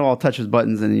 And it's kind of all touches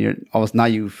buttons, and now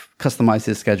you've customized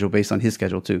his schedule based on his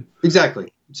schedule too.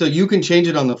 Exactly. So you can change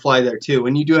it on the fly there too.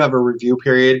 And you do have a review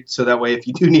period. So that way, if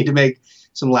you do need to make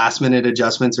some last minute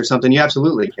adjustments or something, you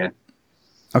absolutely can.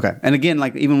 Okay. And again,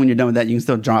 like even when you're done with that, you can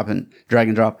still drag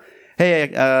and drop. Hey,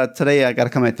 today I got to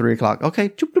come at 3:00. Okay.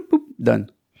 Choop, boop, boop,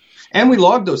 done. And we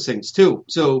log those things too.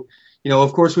 So,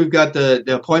 of course, we've got the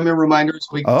appointment reminders.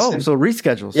 So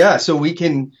reschedules. Yeah. So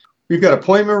we've got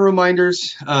appointment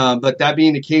reminders. But that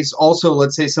being the case, also,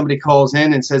 let's say somebody calls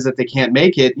in and says that they can't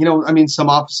make it. Some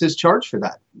offices charge for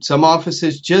that. Some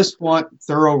offices just want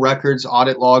thorough records,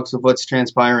 audit logs of what's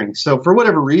transpiring. So for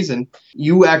whatever reason,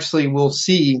 you actually will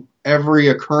see every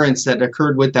occurrence that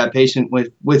occurred with that patient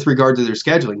with regard to their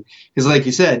scheduling. Because like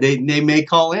you said, they may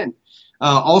call in.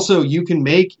 Also, you can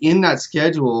make in that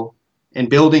schedule and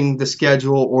building the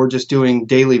schedule or just doing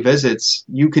daily visits,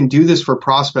 you can do this for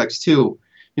prospects too.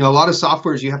 A lot of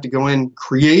softwares, you have to go in,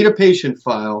 create a patient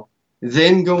file,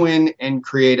 then go in and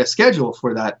create a schedule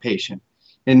for that patient.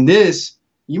 And this,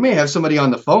 you may have somebody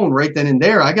on the phone right then and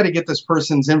there. I got to get this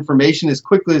person's information as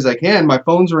quickly as I can. My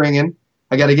phone's ringing.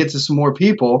 I got to get to some more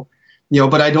people,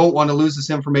 but I don't want to lose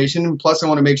this information. And plus, I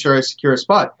want to make sure I secure a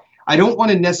spot. I don't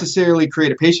want to necessarily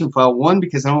create a patient file, one,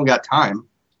 because I don't got time.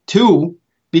 Two,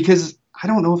 because I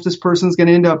don't know if this person's going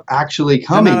to end up actually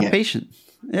coming. They're not a patient.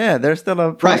 Yeah, they're still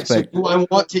a prospect. Right. So I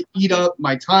want to eat up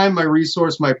my time, my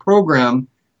resource, my program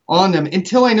on them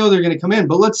until I know they're going to come in.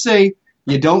 But let's say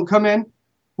you don't come in.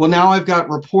 Well, now I've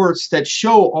got reports that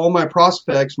show all my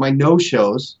prospects, my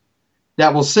no-shows,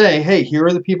 that will say, hey, here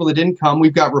are the people that didn't come.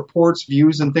 We've got reports,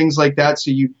 views, and things like that.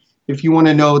 So if you want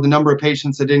to know the number of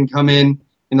patients that didn't come in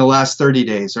the last 30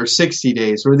 days or 60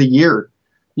 days or the year,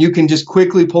 you can just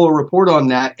quickly pull a report on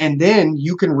that, and then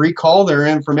you can recall their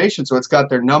information. So it's got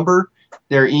their number,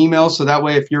 their email. So that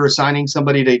way, if you're assigning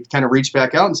somebody to kind of reach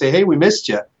back out and say, hey, we missed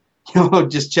you,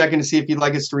 just checking to see if you'd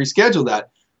like us to reschedule that.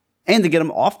 And to get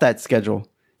them off that schedule.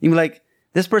 You can be like,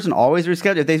 this person always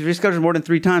rescheduled. If they rescheduled more than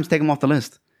 3 times, take them off the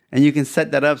list. And you can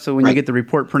set that up so when you get the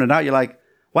report printed out, you're like,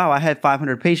 wow, I had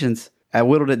 500 patients. I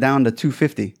whittled it down to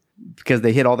 250 because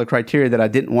they hit all the criteria that I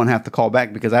didn't want to have to call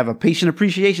back because I have a patient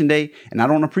appreciation day and I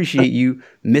don't appreciate you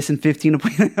missing 15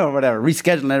 appointments or whatever,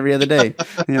 rescheduling every other day.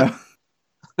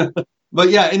 But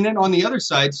yeah, and then on the other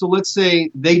side, so let's say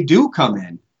they do come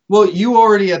in. Well, you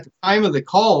already at the time of the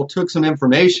call took some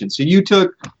information. So you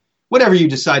took whatever you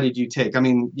decided you take. I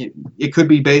mean, it could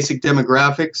be basic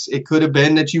demographics. It could have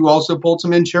been that you also pulled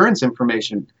some insurance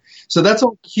information. So that's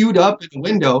all queued up in the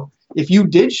window. If you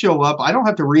did show up, I don't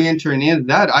have to re-enter any of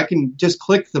that. I can just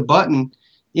click the button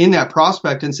in that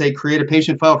prospect and say, create a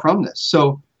patient file from this.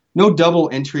 So no double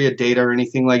entry of data or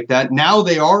anything like that. Now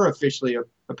they are officially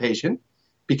a patient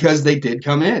because they did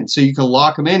come in. So you can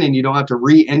lock them in and you don't have to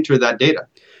re-enter that data.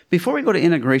 Before we go to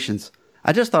integrations,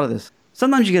 I just thought of this.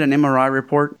 Sometimes you get an MRI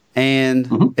report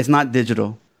and it's not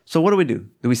digital. So what do?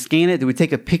 Do we scan it? Do we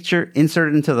take a picture,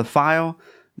 insert it into the file?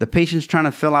 The patient's trying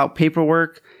to fill out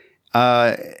paperwork.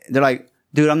 They're like,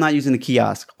 dude, I'm not using the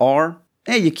kiosk. Or,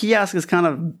 hey, your kiosk is kind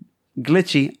of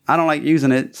glitchy. I don't like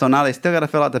using it. So now they still got to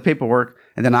fill out the paperwork.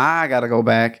 And then I got to go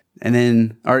back and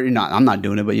then, I'm not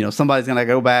doing it, but somebody's going to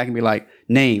go back and be like,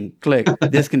 name, click,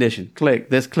 this condition, click,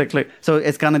 this, click. So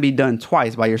it's going to be done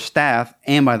twice by your staff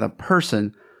and by the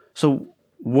person. So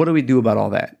what do we do about all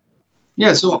that?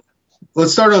 Yeah, so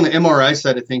let's start on the MRI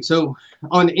side of things. So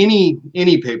on any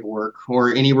paperwork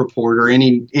or any report or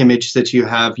any image that you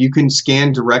have, you can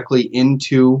scan directly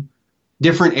into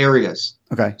different areas.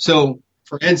 Okay. So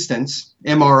for instance,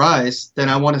 MRIs, then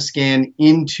I want to scan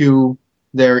into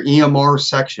their EMR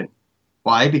section.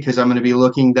 Why? Because I'm going to be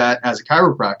looking that as a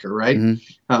chiropractor, right?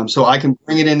 Mm-hmm. So I can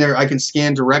bring it in there. I can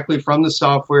scan directly from the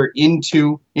software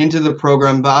into the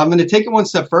program. But I'm going to take it one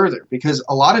step further because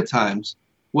a lot of times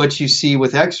what you see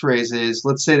with x-rays is,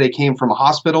 let's say they came from a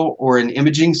hospital or an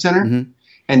imaging center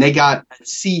and they got a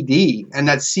CD. And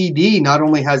that CD not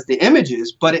only has the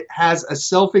images, but it has a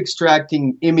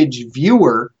self-extracting image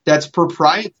viewer that's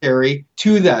proprietary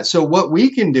to that. So what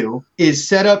we can do is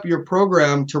set up your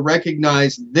program to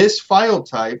recognize this file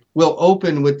type will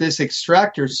open with this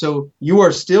extractor. So you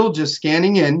are still just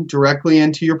scanning in directly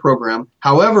into your program.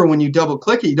 However, when you double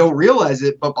click it, you don't realize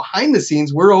it, but behind the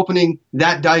scenes, we're opening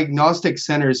that diagnostic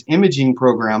center's imaging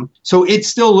program. So it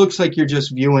still looks like you're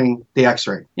just viewing the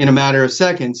x-ray in a matter of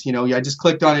seconds. I just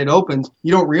clicked on it, opens.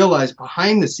 You don't realize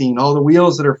behind the scene, all the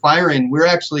wheels that are firing, we're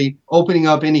actually opening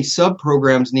up any sub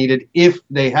programs needed if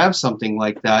they have something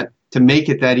like that to make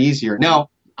it that easier. Now,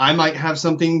 I might have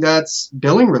something that's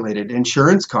billing related,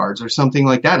 insurance cards or something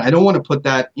like that. I don't want to put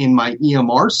that in my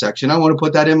EMR section. I want to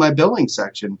put that in my billing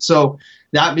section. So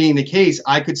that being the case,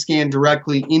 I could scan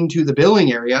directly into the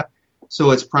billing area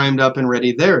so it's primed up and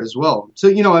ready there as well. So,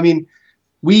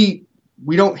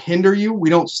 we don't hinder you. We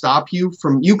don't stop you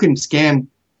you can scan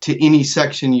to any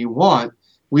section you want.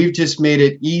 We've just made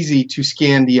it easy to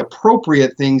scan the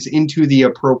appropriate things into the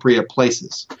appropriate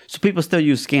places. So people still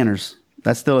use scanners.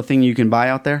 That's still a thing you can buy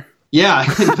out there? Yeah.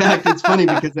 In fact, it's funny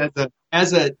because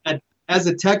as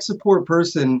a tech support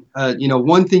person,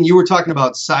 one thing you were talking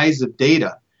about size of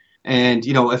data. And,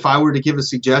 if I were to give a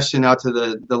suggestion out to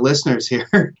the listeners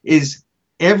here is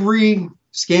every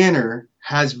scanner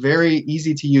has very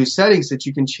easy to use settings that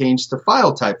you can change the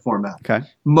file type format. Okay.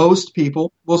 Most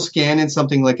people will scan in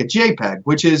something like a JPEG,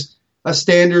 which is a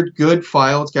standard good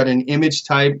file. It's got an image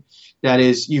type that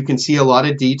is, you can see a lot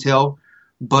of detail,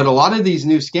 but a lot of these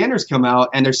new scanners come out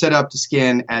and they're set up to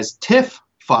scan as TIFF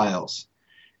files.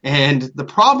 And the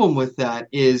problem with that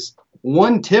is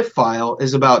one TIFF file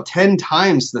is about 10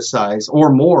 times the size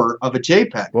or more of a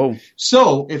JPEG. Whoa.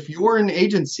 So if you're an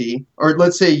agency, or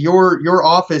let's say your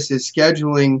office is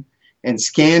scheduling and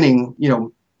scanning,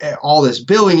 all this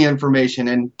billing information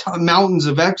and mountains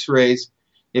of x-rays,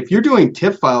 if you're doing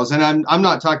TIFF files, and I'm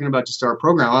not talking about just our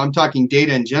program, I'm talking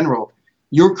data in general,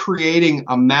 you're creating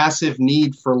a massive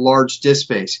need for large disk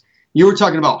space. You were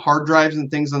talking about hard drives and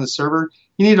things on the server.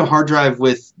 You need a hard drive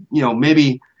with,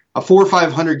 maybe a 400 or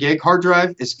 500 gig hard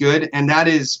drive is good, and that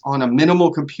is on a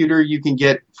minimal computer you can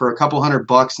get for a couple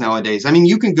 $100 nowadays. I mean,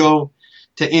 you can go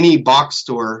to any box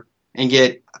store and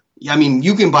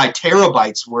you can buy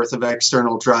terabytes worth of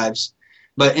external drives,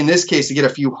 but in this case, to get a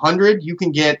few hundred, you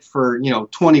can get for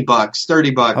 $20,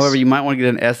 $30. However, you might want to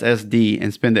get an SSD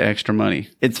and spend the extra money.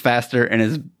 It's faster and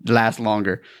it lasts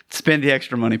longer. Spend the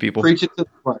extra money, people. Preach it to the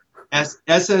choir.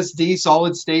 SSD,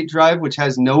 solid state drive, which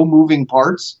has no moving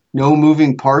parts. No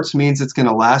moving parts means it's going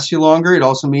to last you longer. It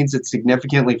also means it's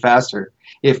significantly faster.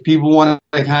 If people want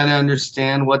to kind of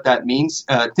understand what that means,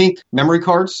 think memory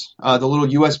cards, the little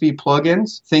USB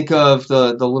plugins. Think of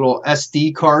the little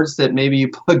SD cards that maybe you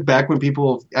plug back when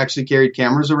people actually carried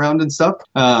cameras around and stuff.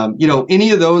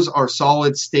 Any of those are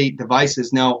solid state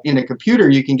devices. Now, in a computer,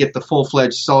 you can get the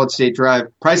full-fledged solid state drive.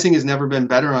 Pricing has never been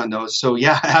better on those. So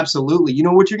yeah, absolutely. You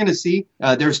know what you're going to see?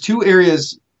 There's two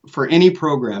areas for any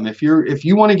program. If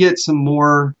you want to get some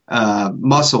more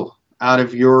muscle out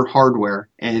of your hardware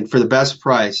and for the best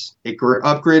price,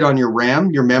 upgrade on your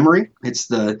RAM, your memory. It's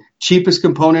the cheapest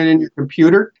component in your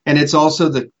computer, and it's also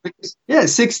the quickest. Yeah,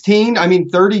 16,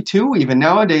 32 even.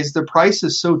 Nowadays, the price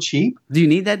is so cheap. Do you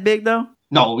need that big, though?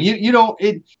 No, you don't.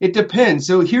 It depends.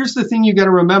 So here's the thing you got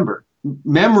to remember.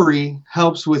 Memory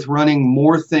helps with running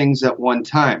more things at one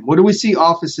time. What do we see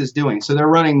offices doing? So they're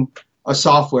running a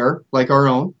software like our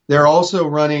own. They're also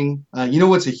running,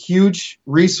 what's a huge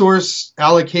resource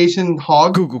allocation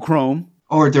hog? Google Chrome.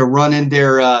 Or they're running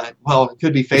their, it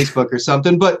could be Facebook or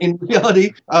something. But in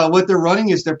reality, what they're running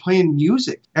is they're playing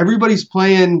music. Everybody's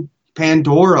playing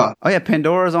Pandora. Oh, yeah,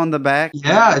 Pandora's on the back.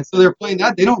 Yeah, and so they're playing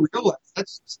that. They don't realize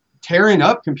that's tearing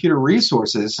up computer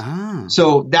resources. Ah.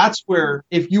 So that's where,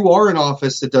 if you are an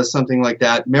office that does something like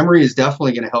that, memory is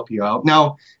definitely going to help you out.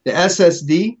 Now, the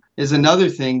SSD is another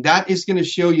thing that is going to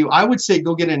show you. I would say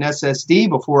go get an SSD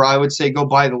before I would say go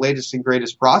buy the latest and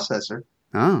greatest processor.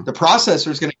 Oh. The processor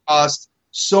is going to cost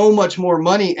so much more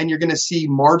money, and you're going to see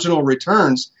marginal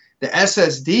returns. The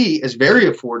SSD is very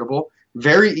affordable,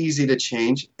 very easy to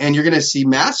change, and you're going to see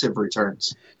massive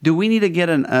returns. Do we need to get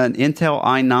an Intel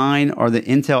i9 or the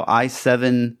Intel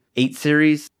i7 8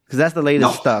 series? Because that's the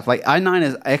latest stuff. Like i9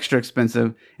 is extra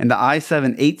expensive, and the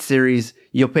i7 8 series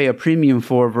you'll pay a premium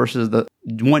for versus the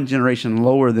one generation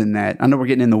lower than that. I know we're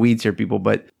getting in the weeds here, people,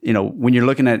 but when you're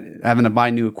looking at having to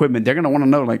buy new equipment, they're going to want to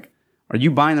know, like, are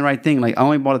you buying the right thing? Like, I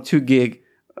only bought a 2 gig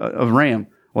of RAM.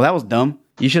 Well, that was dumb.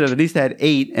 You should have at least had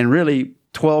 8, and really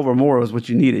 12 or more is what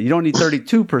you needed. You don't need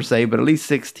 32 per se, but at least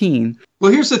 16.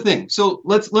 Well, here's the thing. So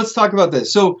let's talk about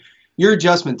this. So your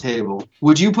adjustment table.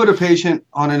 Would you put a patient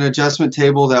on an adjustment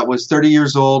table that was 30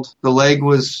 years old, the leg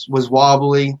was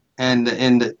wobbly, and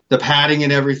the padding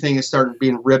and everything is starting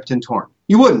being ripped and torn.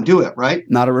 You wouldn't do it, right?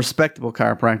 Not a respectable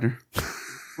chiropractor.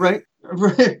 Right.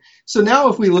 So now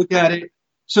if we look at it,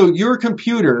 so your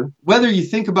computer, whether you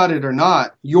think about it or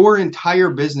not, your entire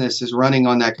business is running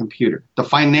on that computer. The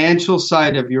financial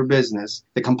side of your business,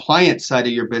 the compliance side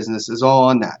of your business is all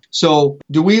on that. So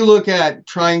do we look at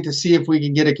trying to see if we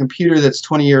can get a computer that's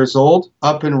 20 years old,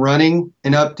 up and running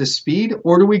and up to speed?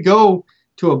 Or do we go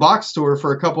to a box store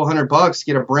for a couple $100,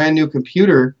 get a brand new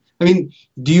computer? I mean,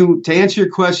 to answer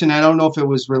your question, I don't know if it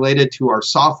was related to our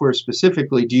software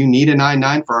specifically. Do you need an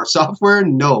i9 for our software?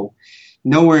 No.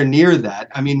 Nowhere near that.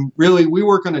 I mean, really, we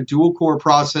work on a dual core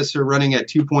processor running at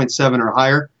 2.7 or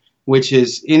higher, which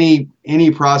is any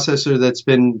processor that's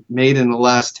been made in the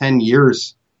last 10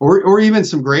 years or even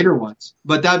some greater ones.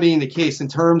 But that being the case, in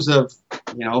terms of,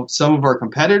 some of our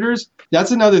competitors, that's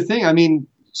another thing. I mean,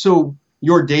 so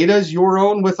your data is your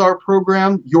own with our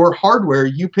program. Your hardware,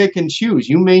 you pick and choose.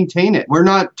 You maintain it. We're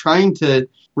not trying to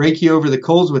rake you over the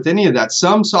coals with any of that.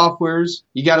 Some softwares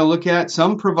you got to look at,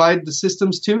 some provide the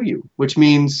systems to you, which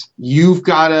means you've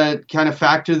got to kind of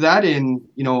factor that in,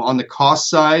 on the cost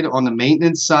side, on the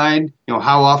maintenance side,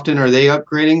 how often are they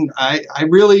upgrading?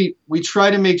 We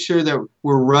try to make sure that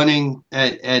we're running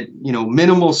at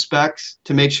minimal specs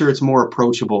to make sure it's more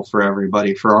approachable for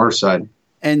everybody for our side.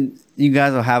 And you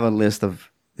guys will have a list of,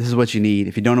 this is what you need.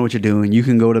 If you don't know what you're doing, you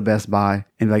can go to Best Buy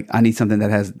and be like, I need something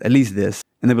that has at least this.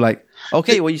 And they'll be like,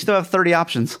 okay, well, you still have 30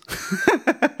 options.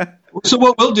 So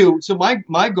what we'll do, so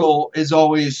my goal is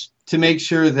always to make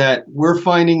sure that we're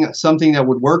finding something that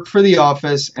would work for the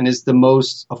office and is the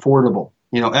most affordable,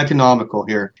 economical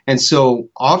here. And so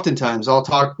oftentimes I'll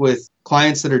talk with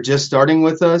clients that are just starting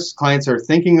with us, clients that are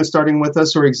thinking of starting with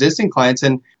us, or existing clients,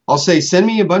 and I'll say, send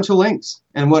me a bunch of links.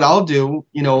 And what I'll do,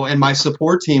 and my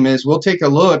support team is we'll take a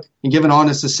look and give an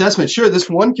honest assessment. Sure, this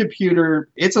one computer,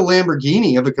 it's a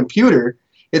Lamborghini of a computer.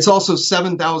 It's also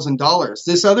 $7,000.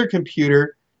 This other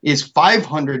computer is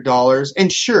 $500.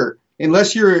 And sure,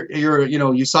 unless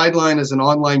you sideline as an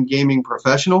online gaming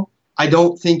professional, I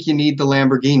don't think you need the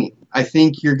Lamborghini. I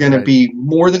think you're going to be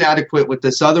more than adequate with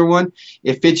this other one.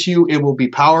 It fits you. It will be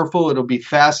powerful. It'll be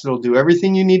fast. It'll do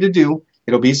everything you need to do.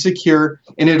 It'll be secure,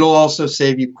 and it'll also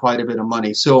save you quite a bit of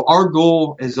money. So our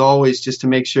goal is always just to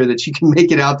make sure that you can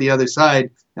make it out the other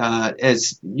side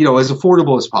as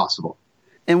affordable as possible.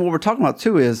 And what we're talking about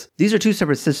too is these are two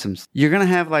separate systems. You're going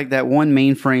to have like that one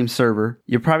mainframe server.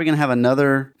 You're probably going to have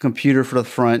another computer for the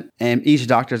front, and each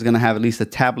doctor is going to have at least a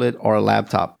tablet or a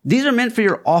laptop. These are meant for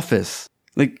your office.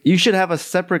 Like, you should have a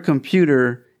separate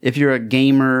computer if you're a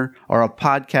gamer or a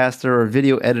podcaster or a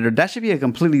video editor. That should be a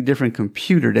completely different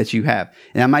computer that you have.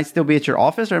 And it might still be at your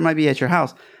office or it might be at your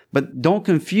house. But don't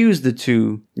confuse the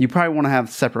two. You probably want to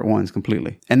have separate ones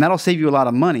completely. And that'll save you a lot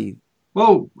of money.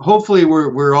 Well, hopefully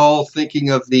we're all thinking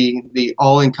of the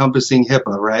all-encompassing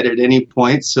HIPAA, right, at any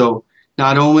point. So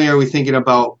not only are we thinking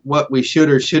about what we should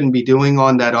or shouldn't be doing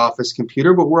on that office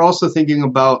computer, but we're also thinking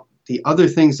about the other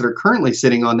things that are currently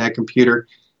sitting on that computer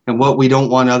and what we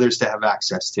don't want others to have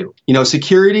access to.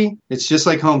 Security, it's just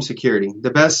like home security.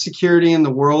 The best security in the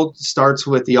world starts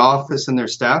with the office and their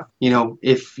staff.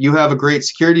 If you have a great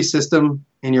security system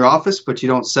in your office, but you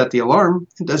don't set the alarm,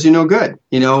 it does you no good.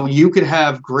 You could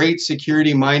have great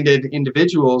security-minded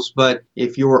individuals, but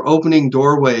if you're opening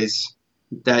doorways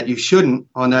that you shouldn't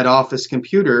on that office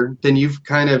computer, then you've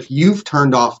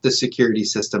turned off the security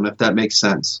system, if that makes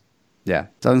sense. Yeah.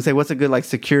 So I was going to say, what's a good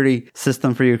security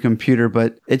system for your computer?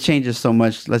 But it changes so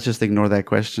much. Let's just ignore that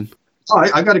question. Oh,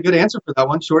 I got a good answer for that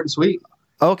one, short and sweet.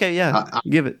 Okay, yeah.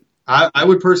 Give it. I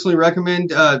would personally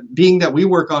recommend, being that we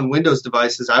work on Windows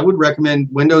devices, I would recommend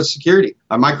Windows Security,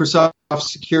 Microsoft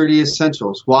Security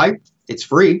Essentials. Why? It's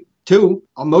free. 2,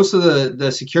 most of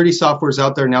the security softwares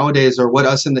out there nowadays are what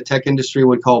us in the tech industry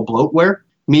would call bloatware,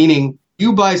 meaning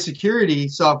you buy security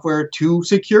software to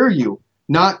secure you,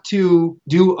 not to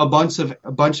do a bunch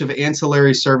of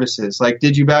ancillary services. Like,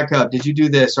 did you back up? Did you do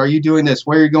this? Are you doing this?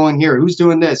 Where are you going here? Who's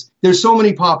doing this? There's so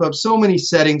many pop-ups, so many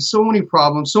settings, so many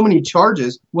problems, so many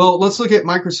charges. Well, let's look at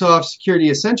Microsoft Security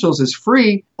Essentials. It's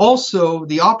free. Also,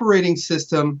 the operating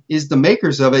system is the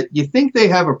makers of it. You think they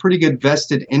have a pretty good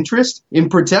vested interest in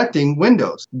protecting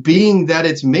Windows, being that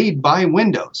it's made by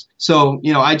Windows. So,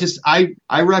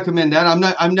 I recommend that.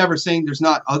 I'm never saying there's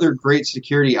not other great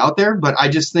security out there, but I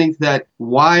just think that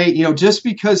just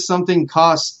because something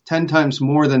costs 10 times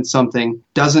more than something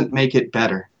doesn't make it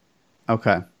better.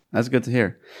 Okay. That's good to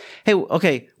hear. Hey,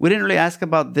 okay. We didn't really ask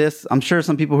about this. I'm sure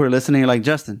some people who are listening are like,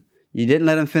 Justin, you didn't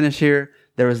let him finish here.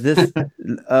 There was this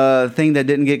thing that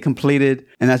didn't get completed.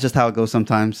 And that's just how it goes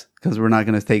sometimes, because we're not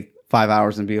going to take 5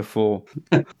 hours and be a full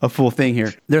thing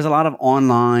here. There's a lot of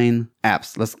online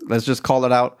apps. Let's just call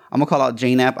it out. I'm gonna call out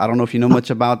Jane app. I don't know if you know much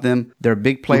about them. They're a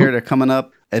big player. They're coming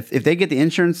up. If they get the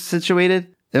insurance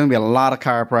situated, there's gonna be a lot of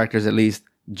chiropractors at least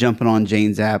jumping on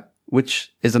Jane's app,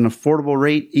 which is an affordable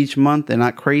rate each month. They're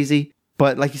not crazy.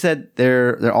 But like you said,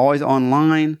 they're always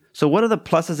online. So what are the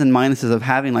pluses and minuses of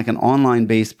having like an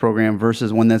online-based program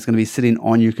versus one that's going to be sitting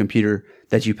on your computer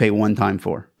that you pay one time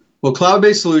for? Well,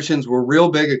 cloud-based solutions were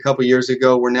real big a couple years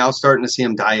ago. We're now starting to see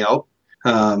them die out.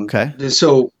 Okay.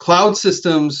 So cloud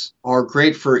systems are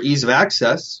great for ease of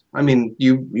access. I mean,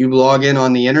 you log in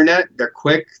on the internet, they're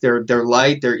quick, they're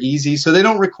light, they're easy. So they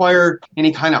don't require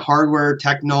any kind of hardware,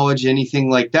 technology, anything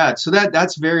like that. So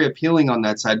that's very appealing on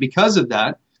that side. Because of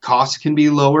that, costs can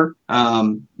be lower.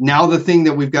 Now the thing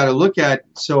that we've got to look at,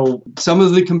 so some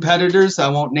of the competitors, I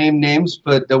won't name names,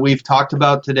 but that we've talked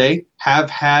about today have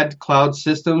had cloud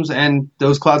systems, and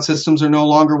those cloud systems are no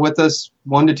longer with us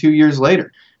 1 to 2 years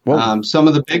later. Some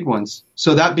of the big ones.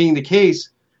 So that being the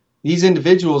case, these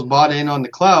individuals bought in on the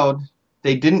cloud.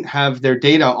 They didn't have their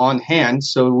data on hand.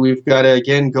 So we've got to,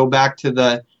 again, go back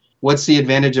to what's the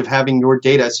advantage of having your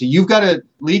data? So you've got to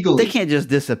legally. They can't just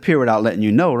disappear without letting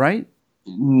you know, right?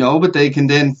 No, but they can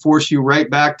then force you right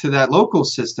back to that local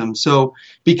system. So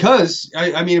because,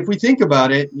 I mean, if we think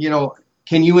about it,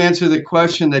 can you answer the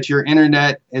question that your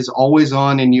internet is always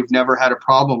on and you've never had a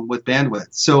problem with bandwidth?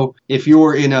 So if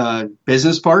you're in a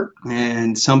business park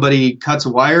and somebody cuts a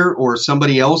wire or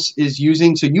somebody else is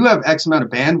using, so you have X amount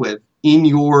of bandwidth in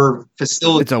your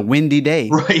facility. It's a windy day.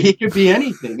 Right. It could be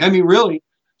anything. I mean, really.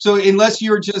 So unless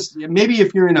you're maybe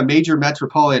if you're in a major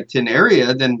metropolitan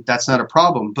area, then that's not a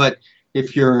problem. But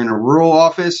if you're in a rural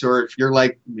office, or if you're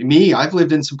like me, I've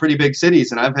lived in some pretty big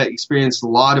cities and I've experienced a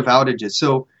lot of outages.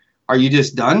 So are you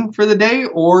just done for the day,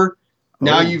 or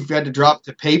now you've had to drop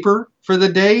to paper for the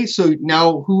day? So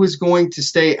now who is going to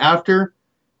stay after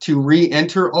to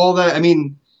re-enter all that? I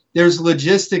mean, there's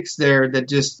logistics there that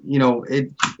just,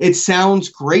 it sounds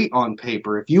great on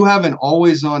paper. If you have an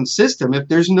always on system, if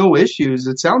there's no issues,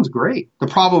 it sounds great. The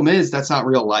problem is that's not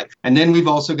real life. And then we've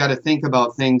also got to think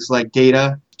about things like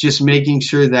data, just making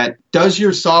sure that does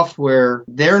your software,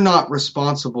 they're not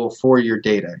responsible for your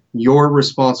data. You're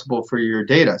responsible for your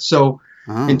data. So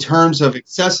in terms of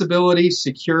accessibility,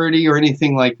 security, or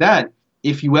anything like that,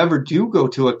 if you ever do go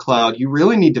to a cloud, you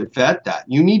really need to vet that.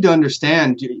 You need to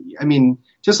understand, I mean,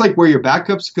 just like where your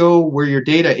backups go, where your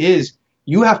data is,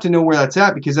 you have to know where that's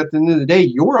at, because at the end of the day,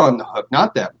 you're on the hook,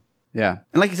 not them. Yeah.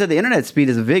 And like you said, the internet speed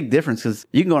is a big difference, because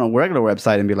you can go on a regular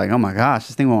website and be like, oh my gosh,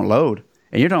 this thing won't load.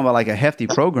 And you're talking about like a hefty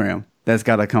program that's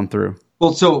got to come through.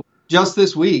 Well, so just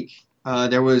this week,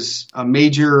 there was a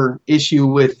major issue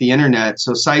with the internet.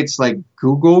 So sites like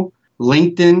Google,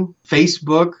 LinkedIn,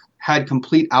 Facebook had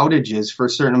complete outages for a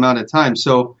certain amount of time.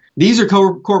 So these are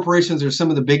corporations, are some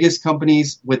of the biggest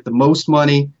companies with the most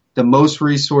money, the most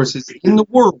resources in the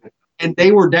world, and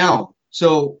they were down.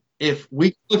 So if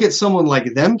we look at someone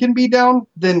like them can be down,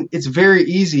 then it's very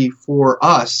easy for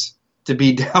us to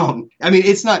be down. I mean,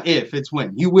 it's not if, it's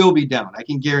when. You will be down. I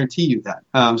can guarantee you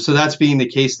that. So that's being the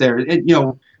case there.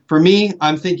 For me,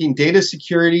 I'm thinking data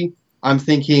security. I'm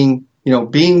thinking,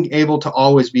 being able to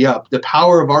always be up. The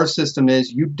power of our system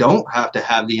is you don't have to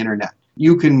have the internet.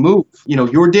 You can move.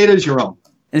 Your data is your own.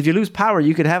 And if you lose power,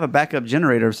 you could have a backup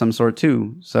generator of some sort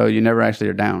too. So you never actually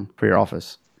are down for your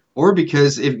office. Or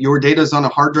because if your data is on a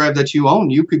hard drive that you own,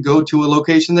 you could go to a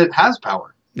location that has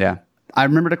power. Yeah. I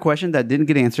remembered a question that didn't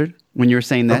get answered when you were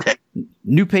saying that. Okay.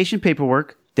 New patient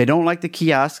paperwork. They don't like the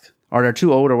kiosk, or they're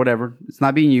too old or whatever. It's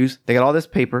not being used. They got all this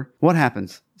paper. What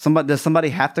happens? Does somebody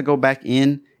have to go back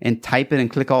in and type it and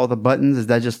click all the buttons? Is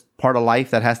that just part of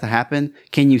life that has to happen?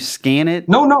 Can you scan it?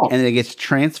 No. And it gets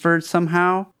transferred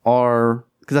somehow? Or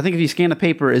because I think if you scan the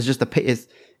paper, it's just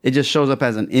it just shows up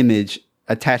as an image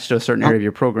attached to a certain area of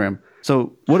your program.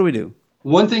 So what do we do?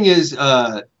 One thing is,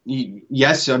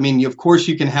 yes, I mean, of course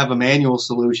you can have a manual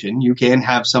solution. You can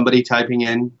have somebody typing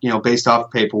in, based off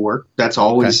paperwork. That's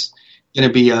always going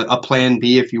to be a plan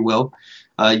B, if you will.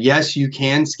 Yes, you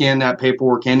can scan that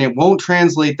paperwork in. It won't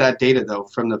translate that data, though,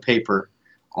 from the paper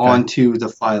onto the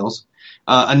files.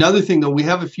 Another thing, though, we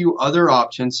have a few other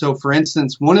options. So, for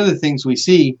instance, one of the things we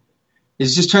see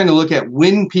is just trying to look at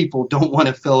when people don't want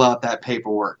to fill out that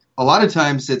paperwork. A lot of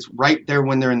times it's right there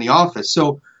when they're in the office.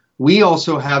 So we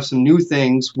also have some new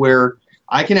things where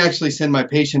I can actually send my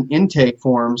patient intake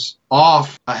forms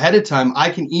off ahead of time.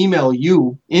 I can email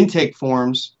you intake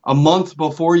forms a month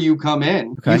before you come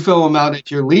in. Okay. You fill them out at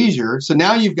your leisure. So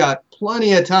now you've got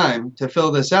plenty of time to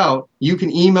fill this out. You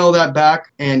can email that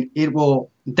back, and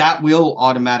that will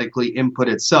automatically input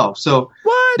itself. So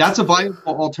what? That's a viable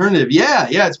alternative. Yeah,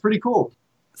 it's pretty cool.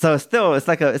 So it's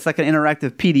like an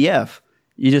interactive PDF.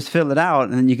 You just fill it out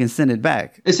and then you can send it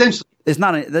back. Essentially. It's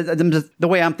not the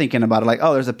way I'm thinking about it. Like,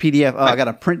 oh, there's a PDF. Oh, I got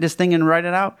to print this thing and write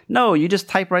it out. No, you just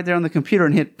type right there on the computer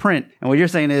and hit print. And what you're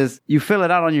saying is you fill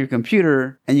it out on your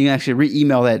computer and you can actually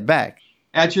re-email that back.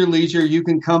 At your leisure, you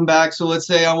can come back. So let's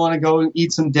say I want to go and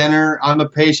eat some dinner. I'm a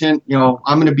patient. I'm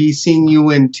going to be seeing you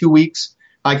in 2 weeks.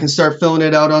 I can start filling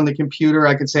it out on the computer.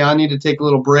 I can say I need to take a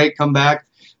little break, come back.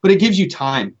 But it gives you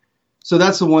time. So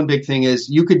that's the one big thing is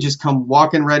you could just come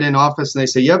walking right in office and they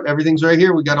say, yep, everything's right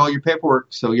here. We got all your paperwork.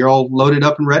 So you're all loaded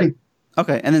up and ready.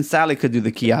 Okay. And then Sally could do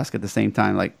the kiosk at the same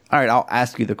time. Like, all right, I'll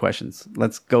ask you the questions.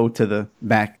 Let's go to the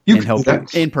back and help you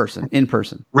in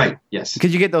person. Right. Yes.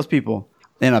 Because you get those people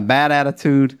in a bad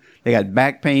attitude. They got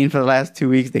back pain for the last 2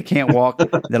 weeks. They can't walk.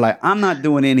 They're like, I'm not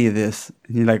doing any of this.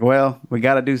 And you're like, well, we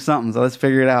got to do something. So let's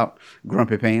figure it out.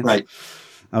 Grumpy pants. Right.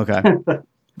 Okay.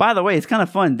 By the way, it's kind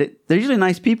of fun. They're usually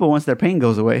nice people once their pain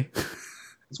goes away.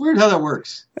 It's weird how that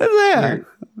works. Yeah.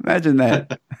 Imagine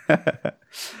that.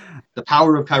 The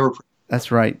power of chiropractic. That's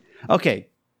right. Okay.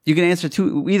 You can answer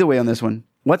either way on this one.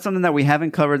 What's something that we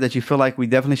haven't covered that you feel like we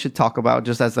definitely should talk about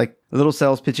just as like a little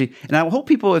sales pitchy? And I hope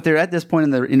people, if they're at this point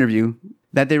in their interview,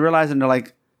 that they realize and they're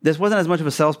like, this wasn't as much of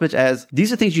a sales pitch as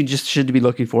these are things you just should be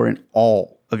looking for in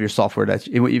all of your software.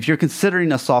 If you're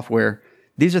considering a software,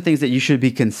 these are things that you should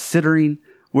be considering.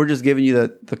 We're just giving you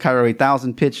the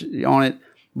Chiro8000 pitch on it.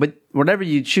 But whatever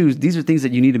you choose, these are things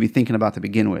that you need to be thinking about to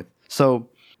begin with. So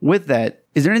with that,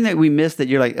 is there anything that we missed that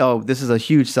you're like, oh, this is a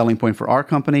huge selling point for our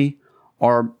company?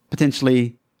 Or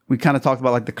potentially, we kind of talked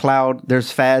about like the cloud.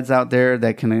 There's fads out there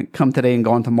that can come today and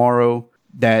gone tomorrow,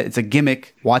 that it's a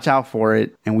gimmick. Watch out for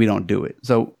it. And we don't do it.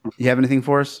 So you have anything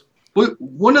for us? Well,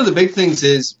 one of the big things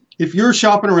is if you're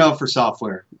shopping around for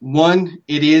software, one,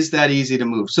 it is that easy to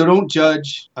move. So don't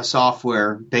judge a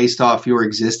software based off your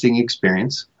existing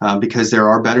experience because there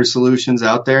are better solutions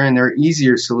out there and there are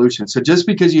easier solutions. So just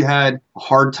because you had a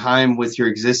hard time with your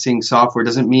existing software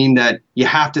doesn't mean that you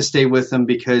have to stay with them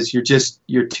because you're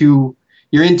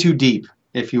in too deep,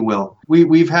 if you will.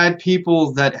 We've had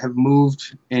people that have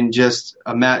moved in just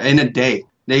in a day.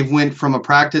 They've went from a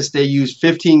practice they used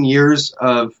 15 years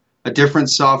of a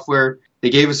different software. They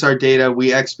gave us our data,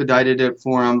 we expedited it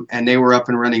for them, and they were up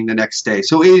and running the next day.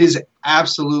 So it is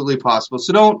absolutely possible.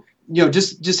 So don't,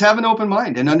 just have an open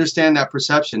mind and understand that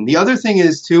perception. The other thing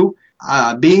is too,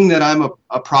 being that I'm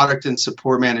a product and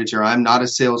support manager, I'm not a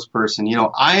salesperson.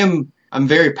 I'm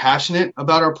very passionate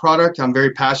about our product. I'm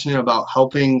very passionate about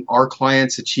helping our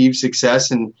clients achieve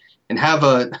success and have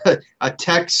a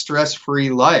tech stress-free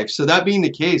life. So that being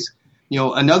the case,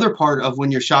 another part of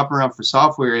when you're shopping around for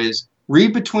software is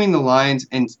read between the lines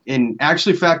and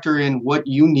actually factor in what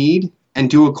you need and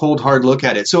do a cold, hard look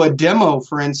at it. So a demo,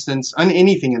 for instance, on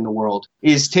anything in the world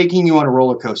is taking you on a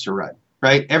roller coaster ride,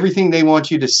 right? Everything they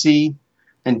want you to see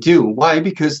and do. Why?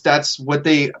 Because that's what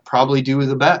they probably do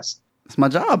the best. It's my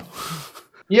job.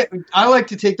 Yeah, I like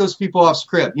to take those people off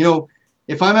script.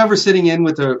 If I'm ever sitting in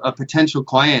with a potential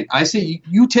client, I say,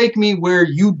 you take me where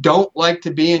you don't like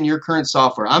to be in your current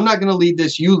software. I'm not going to lead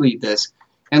this, you lead this.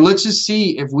 And let's just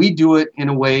see if we do it in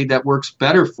a way that works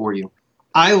better for you.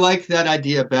 I like that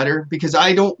idea better because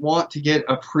I don't want to get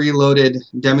a preloaded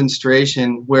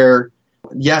demonstration where,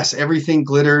 yes, everything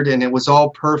glittered and it was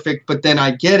all perfect, but then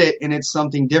I get it and it's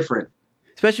something different.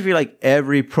 Especially if you're like,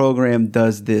 every program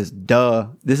does this. Duh.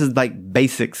 This is like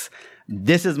basics.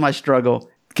 This is my struggle.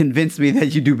 Convince me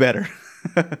that you do better.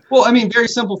 Well, very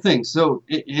simple things. So,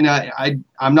 and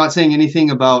I'm not saying anything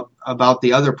about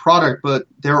the other product, but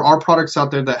there are products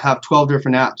out there that have 12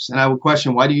 different apps. And I would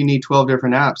question, why do you need 12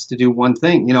 different apps to do one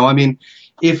thing?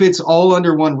 If it's all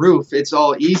under one roof, it's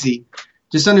all easy.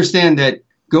 Just understand that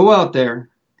go out there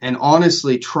and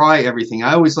honestly try everything.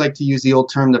 I always like to use the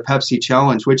old term, the Pepsi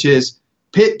challenge, which is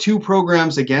pit two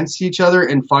programs against each other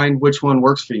and find which one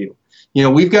works for you.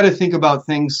 We've got to think about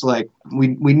things like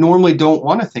we normally don't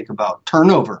want to think about.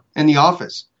 Turnover in the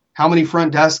office. How many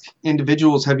front desk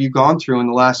individuals have you gone through in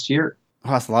the last year?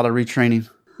 Oh, that's a lot of retraining.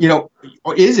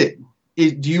 Is it?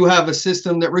 Do you have a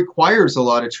system that requires a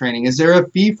lot of training? Is there a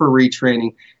fee for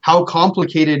retraining? How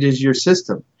complicated is your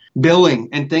system? Billing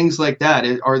and things like that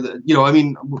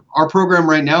our program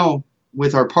right now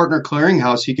with our partner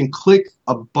clearinghouse, you can click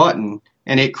a button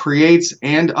and it creates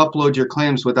and uploads your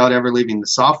claims without ever leaving the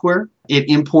software. It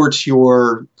imports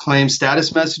your claim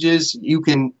status messages. You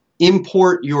can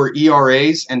import your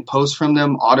ERAs and post from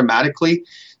them automatically.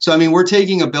 So, we're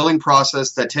taking a billing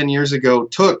process that 10 years ago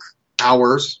took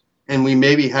hours and we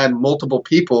maybe had multiple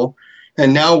people.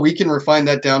 And now we can refine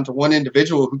that down to one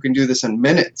individual who can do this in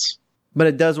minutes. But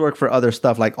it does work for other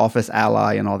stuff like Office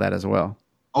Ally and all that as well.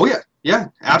 Oh, yeah. Yeah,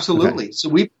 absolutely. Okay. So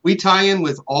we tie in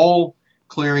with all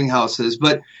clearinghouses,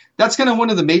 but that's kind of one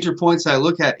of the major points I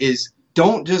look at is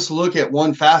don't just look at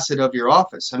one facet of your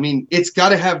office. I mean, it's got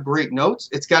to have great notes.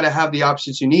 It's got to have the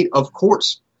options you need. Of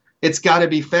course, it's got to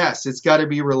be fast. It's got to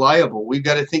be reliable. We've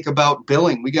got to think about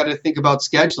billing. We got to think about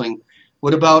scheduling.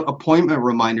 What about appointment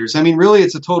reminders? I mean, really,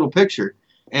 it's a total picture.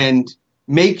 And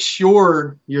make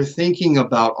sure you're thinking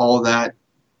about all that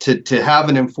to have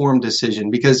an informed decision,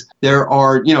 because there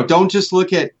are, don't just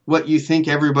look at what you think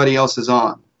everybody else is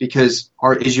on, because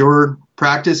is your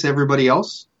practice everybody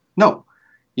else? No,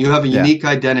 you have a unique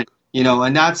identity,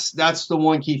 and that's the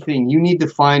one key thing. You need to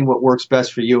find what works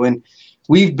best for you. And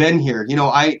we've been here,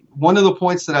 one of the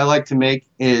points that I like to make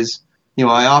is,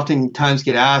 I oftentimes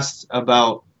get asked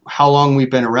about how long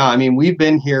we've been around. I mean, we've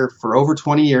been here for over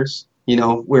 20 years.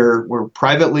 We're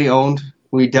privately owned.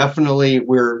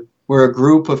 We're a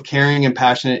group of caring and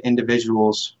passionate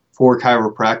individuals for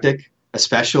chiropractic,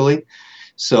 especially.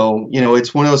 So,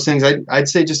 it's one of those things I'd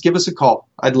say just give us a call.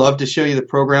 I'd love to show you the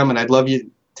program, and I'd love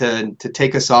you to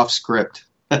take us off script.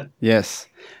 Yes.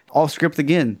 Off script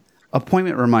again.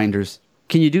 Appointment reminders.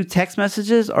 Can you do text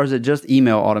messages, or is it just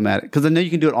email automatic? Because I know you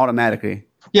can do it automatically.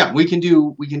 Yeah, we can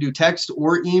do text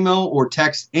or email, or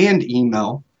text and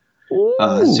email.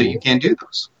 So you can do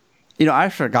those. I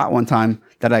forgot one time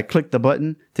that I clicked the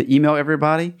button to email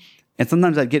everybody. And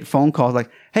sometimes I'd get phone calls like,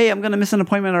 hey, I'm going to miss an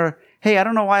appointment, or hey, I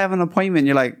don't know why I have an appointment. And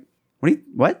you're like,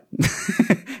 what?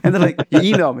 And they're like, you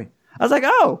emailed me. I was like,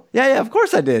 oh, yeah, of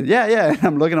course I did. Yeah. And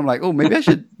I'm looking, I'm like, oh, maybe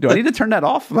do I need to turn that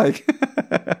off? Like,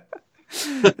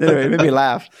 anyway, it made me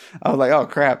laugh. I was like, oh,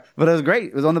 crap. But it was great.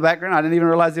 It was on the background. I didn't even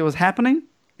realize it was happening.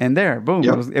 And there, boom,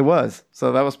 yep. It was.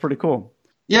 So that was pretty cool.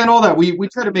 Yeah, and all that. We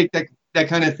try to make that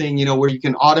kind of thing, where you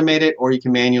can automate it or you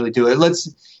can manually do it.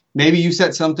 Maybe you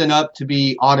set something up to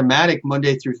be automatic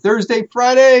Monday through Thursday.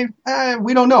 Friday,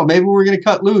 we don't know. Maybe we're going to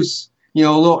cut loose, a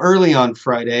little early on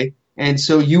Friday. And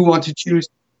so you want to choose,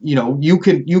 you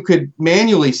could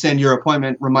manually send your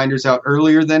appointment reminders out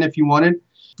earlier than if you wanted.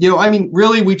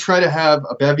 Really, we try to have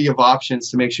a bevy of options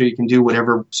to make sure you can do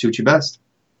whatever suits you best.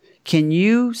 Can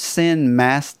you send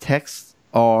mass texts,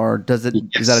 or is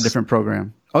that a different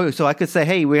program? Oh, so I could say,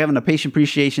 hey, we're having a patient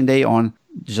appreciation day on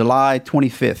July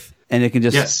 25th, and it can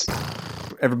just,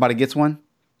 everybody gets one?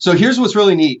 So here's what's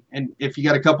really neat, and if you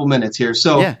got a couple minutes here.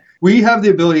 So we have the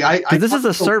ability. This is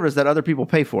a service that other people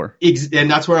pay for. And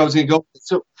that's where I was going to go.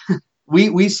 So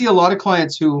we see a lot of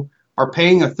clients who are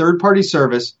paying a third-party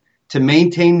service to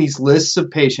maintain these lists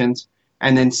of patients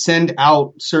and then send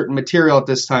out certain material at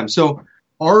this time. So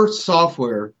our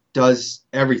software does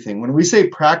everything. When we say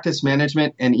practice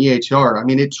management and EHR,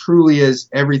 it truly is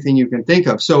everything you can think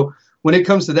of. So when it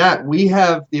comes to that, we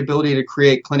have the ability to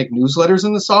create clinic newsletters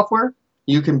in the software.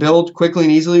 You can build quickly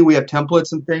and easily. We have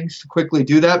templates and things to quickly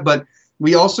do that. But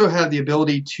we also have the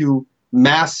ability to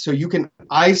mass, so you can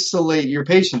isolate your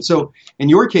patients. So in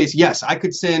your case, yes, I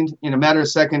could send in a matter of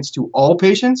seconds to all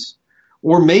patients,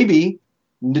 or maybe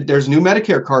there's new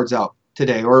Medicare cards out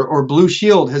today, or Blue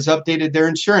Shield has updated their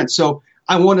insurance. So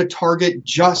I want to target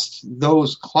just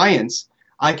those clients.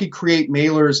 I could create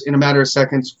mailers in a matter of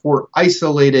seconds for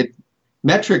isolated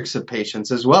metrics of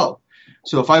patients as well.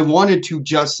 So if I wanted to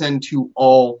just send to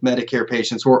all Medicare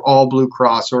patients, or all Blue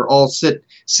Cross, or all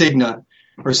Cigna,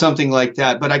 or something like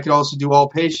that, but I could also do all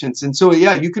patients. And so,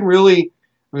 you can really,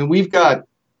 we've got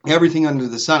everything under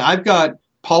the sun. I've got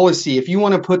policy. If you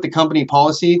want to put the company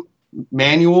policy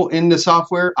manual in the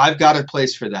software, I've got a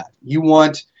place for that. You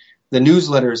want the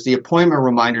newsletters, the appointment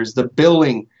reminders, the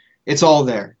billing, it's all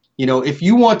there. If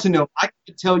you want to know, I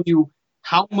can tell you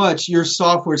how much your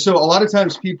software. So a lot of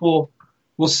times people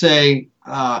will say,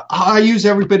 I use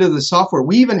every bit of the software.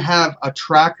 We even have a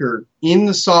tracker in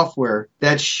the software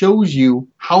that shows you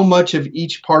how much of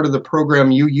each part of the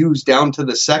program you use down to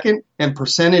the second and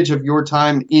percentage of your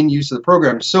time in use of the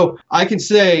program. So I can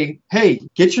say, hey,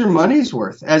 get your money's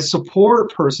worth. As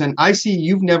support person, I see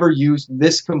you've never used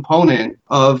this component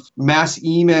of mass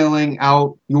emailing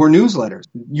out your newsletters.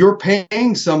 You're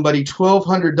paying somebody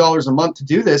 $1,200 a month to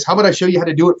do this. How about I show you how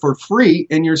to do it for free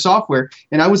in your software?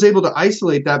 And I was able to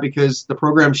isolate that because the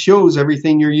program shows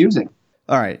everything you're using.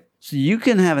 All right. So you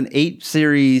can have an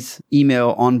 8-series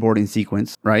email onboarding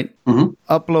sequence, right? Mm-hmm.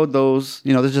 Upload those,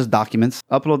 there's just documents.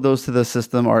 Upload those to the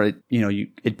system, or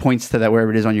it points to that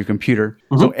wherever it is on your computer.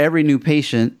 Mm-hmm. So every new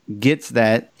patient gets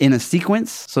that in a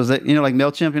sequence. So is that, like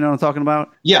MailChimp, you know what I'm talking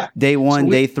about? Yeah. Day 1,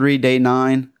 day 3, day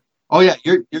 9. Oh yeah,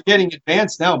 you're getting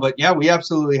advanced now, but yeah, we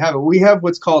absolutely have it. We have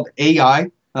what's called AI,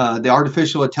 the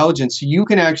artificial intelligence. So you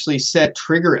can actually set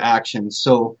trigger actions.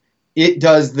 So it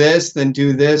does this, then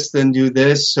do this, then do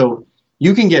this. So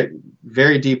you can get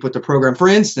very deep with the program. For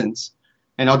instance,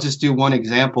 and I'll just do one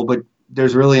example, but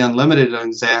there's really unlimited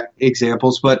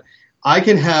examples, but I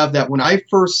can have that when I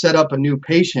first set up a new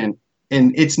patient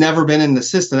and it's never been in the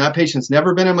system, that patient's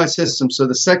never been in my system. So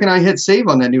the second I hit save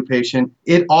on that new patient,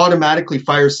 it automatically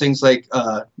fires things like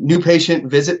new patient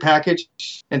visit package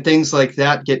and things like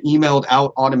that get emailed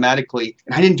out automatically.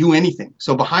 And I didn't do anything.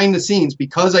 So behind the scenes,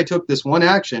 because I took this one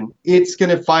action, it's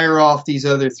going to fire off these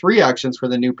other 3 actions for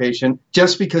the new patient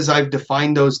just because I've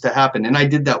defined those to happen. And I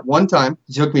did that one time.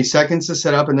 It took me seconds to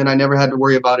set up, and then I never had to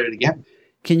worry about it again.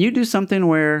 Can you do something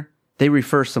where they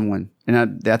refer someone?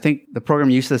 And I think the program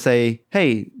used to say,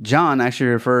 hey, John actually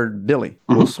referred Billy.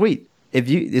 Well, sweet.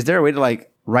 Is there a way to like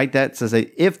write that to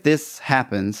say, if this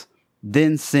happens,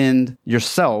 then send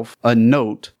yourself a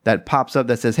note that pops up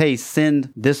that says, hey,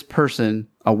 send this person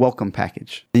a welcome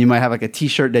package. And you might have like a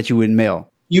t-shirt that you would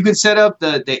mail. You can set up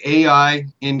the AI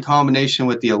in combination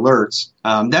with the alerts.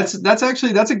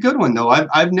 That's a good one though.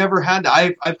 I've never had,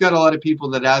 I've got a lot of people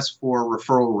that ask for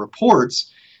referral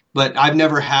reports, but I've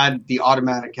never had the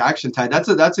automatic action type.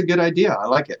 That's a good idea. I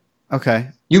like it. Okay.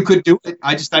 You could do it.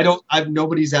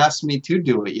 Nobody's asked me to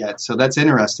do it yet. So that's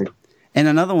interesting. And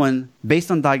another one, based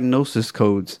on diagnosis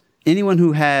codes, anyone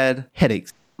who had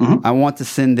headaches, I want to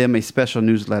send them a special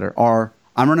newsletter. Or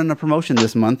I'm running a promotion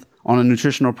this month on a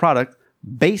nutritional product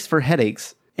based for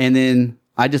headaches. And then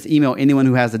I just email anyone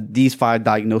who has these 5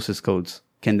 diagnosis codes.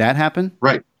 Can that happen?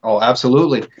 Right. Oh,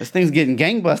 absolutely. This thing's getting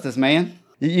gangbusters, man.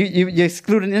 You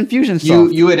excluded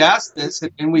Infusionsoft. You had asked this,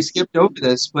 and we skipped over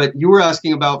this, but you were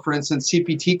asking about, for instance,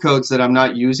 CPT codes that I'm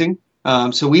not using.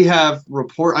 So we have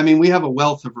we have a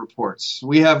wealth of reports.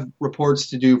 We have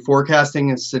reports to do forecasting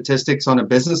and statistics on a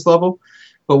business level,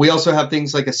 but we also have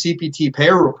things like a CPT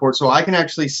payer report. So I can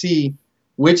actually see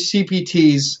which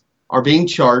CPTs are being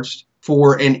charged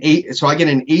for so I get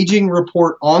an aging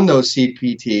report on those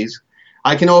CPTs.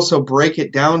 I can also break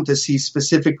it down to see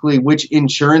specifically which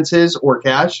insurances or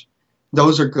cash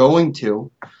those are going to.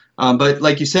 But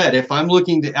like you said, if I'm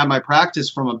looking at my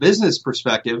practice from a business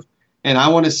perspective and I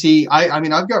want to see,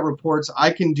 I've got reports,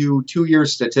 I can do 2-year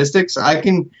statistics.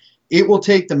 It will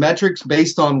take the metrics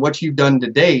based on what you've done to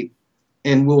date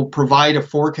and will provide a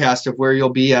forecast of where you'll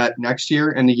be at next year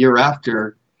and the year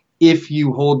after if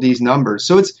you hold these numbers.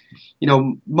 So it's,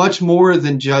 much more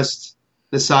than just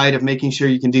the side of making sure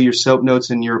you can do your SOAP notes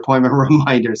and your appointment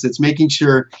reminders. It's making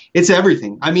sure it's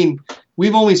everything.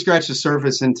 We've only scratched the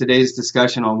surface in today's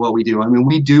discussion on what we do.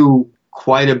 We do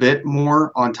quite a bit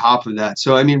more on top of that.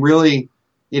 So, really,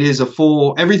 it is a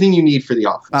full, everything you need for the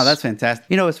office. Oh, that's fantastic.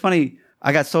 It's funny.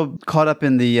 I got so caught up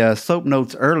in the SOAP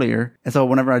notes earlier. And so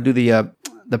whenever I do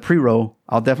the pre-roll,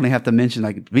 I'll definitely have to mention,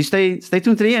 stay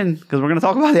tuned to the end because we're going to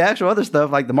talk about the actual other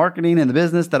stuff like the marketing and the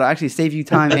business that'll actually save you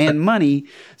time and money.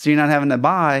 So you're not having to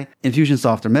buy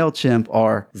Infusionsoft or MailChimp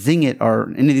or Zingit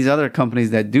or any of these other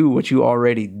companies that do what you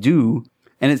already do.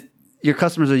 And your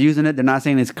customers are using it. They're not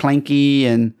saying it's clanky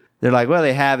and they're like, well,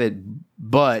 they have it,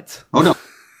 but. Oh,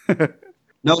 no.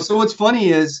 No, so what's funny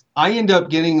is I end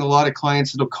up getting a lot of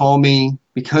clients that'll call me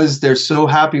because they're so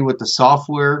happy with the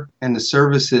software and the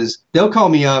services. They'll call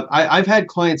me up. I've had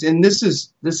clients, and this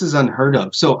is unheard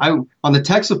of. So on the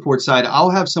tech support side, I'll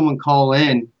have someone call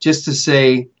in just to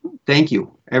say, thank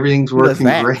you. Everything's working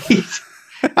great.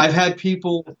 I've had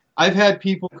people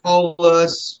call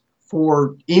us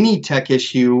for any tech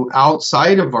issue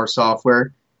outside of our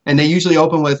software, and they usually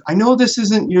open with, I know this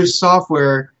isn't your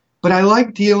software, but I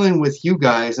like dealing with you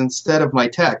guys instead of my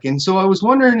tech. And so I was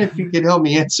wondering if you could help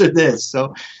me answer this.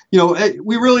 So,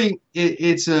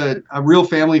 it's a real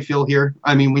family feel here.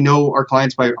 We know our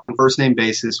clients on a first name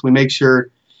basis. We make sure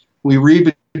we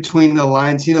read between the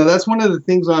lines. That's one of the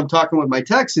things when I'm talking with my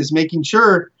techs is making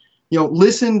sure,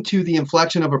 listen to the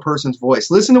inflection of a person's voice.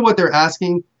 Listen to what they're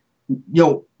asking.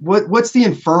 What's the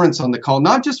inference on the call?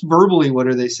 Not just verbally, what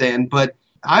are they saying, but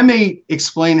I may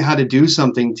explain how to do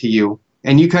something to you.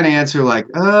 And you kind of answer like,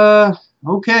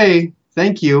 okay,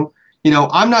 thank you.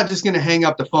 I'm not just going to hang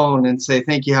up the phone and say,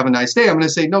 thank you, have a nice day. I'm going to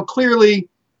say, no, clearly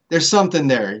there's something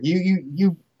there.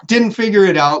 You didn't figure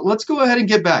it out. Let's go ahead and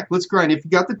get back. Let's grind. If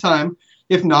you got the time,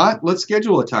 if not, let's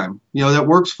schedule a time, that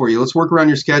works for you. Let's work around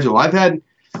your schedule. I've had,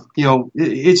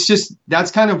 it's just, that's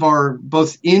kind of our,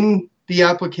 both in the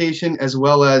application as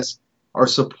well as our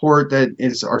support, that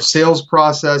is our sales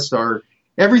process, our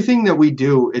everything that we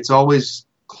do. It's always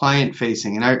client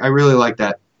facing. And I really like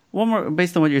that. one more,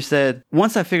 based on what you said,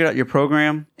 once I figured out your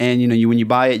program and, when you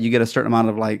buy it, you get a certain amount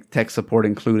of like tech support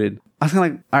included. I was kind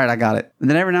of like, all right, I got it. And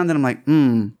then every now and then I'm like,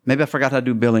 maybe I forgot how to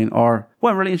do billing, or,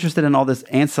 well, I'm really interested in all this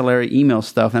ancillary email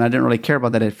stuff. And I didn't really care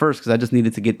about that at first because I just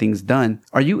needed to get things done.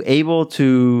 Are you able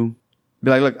to be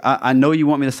like, look, I know you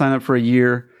want me to sign up for a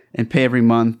year and pay every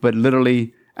month, but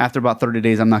literally after about 30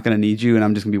 days, I'm not going to need you and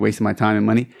I'm just going to be wasting my time and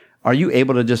money. Are you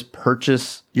able to just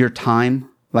purchase your time?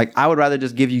 Like, I would rather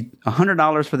just give you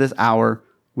 $100 for this hour.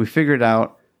 We figure it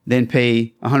out, then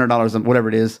pay $100, whatever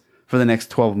it is, for the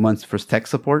next 12 months for tech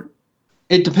support.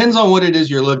 It depends on what it is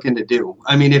you're looking to do.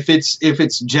 I mean, if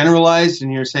it's generalized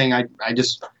and you're saying,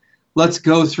 let's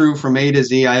go through from A to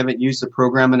Z. I haven't used the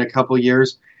program in a couple of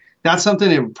years. That's something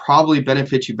that would probably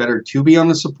benefit you better to be on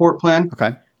the support plan.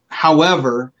 Okay.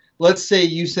 However, let's say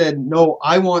you said, no,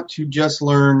 I want to just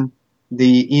learn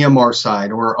the EMR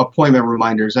side or appointment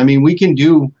reminders. I mean, we can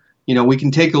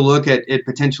take a look at it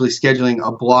potentially scheduling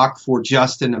a block for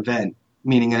just an event,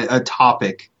 meaning a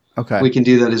topic. Okay. We can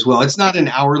do that as well. It's not an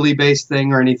hourly based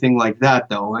thing or anything like that,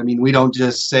 though. I mean, we don't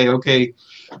just say, okay,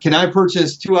 can I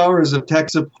purchase 2 hours of tech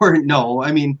support? No.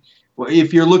 I mean,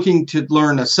 if you're looking to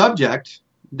learn a subject,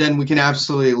 then we can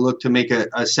absolutely look to make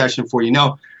a session for you.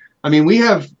 Now, I mean, we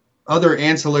have other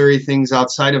ancillary things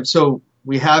outside of, so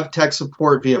we have tech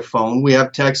support via phone. We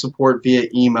have tech support via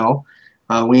email.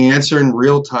 We answer in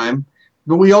real time.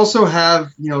 But we also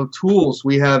have, tools.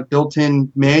 We have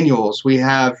built-in manuals. We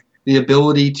have the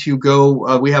ability to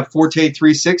go, we have Forte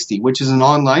 360, which is an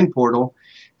online portal.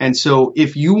 And so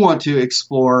if you want to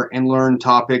explore and learn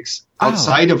topics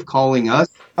outside of calling us,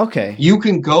 okay, you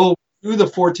can go through the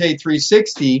Forte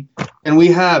 360, and we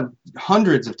have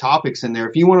hundreds of topics in there.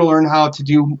 If you want to learn how to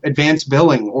do advanced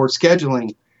billing or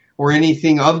scheduling or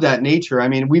anything of that nature, I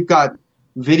mean, we've got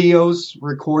videos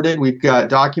recorded. We've got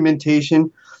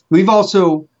documentation. We've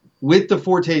also, with the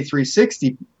Forte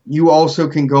 360, you also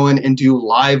can go in and do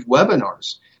live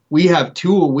webinars. We have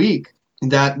 2 a week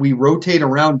that we rotate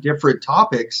around different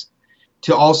topics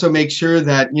to also make sure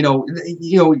that,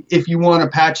 if you want to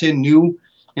patch in new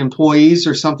employees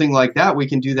or something like that, we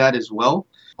can do that as well.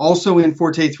 Also in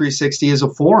Forte 360 is a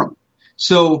forum.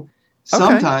 So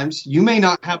sometimes you may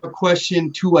not have a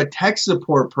question to a tech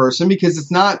support person because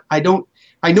it's not, I know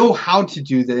how to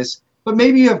do this, but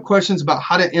maybe you have questions about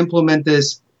how to implement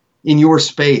this in your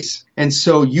space. And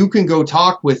so you can go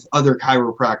talk with other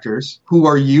chiropractors who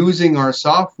are using our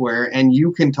software, and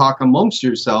you can talk amongst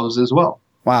yourselves as well.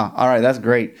 Wow. All right. That's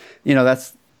great.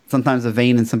 That's sometimes a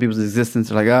vein in some people's existence.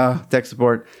 They're like, tech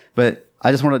support. But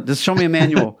I just want to just show me a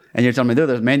manual. And you're telling me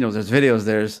there's manuals, there's videos,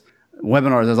 there's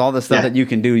webinars, there's all this stuff that you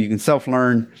can do. You can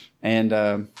self-learn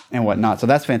and whatnot. So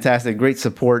that's fantastic. Great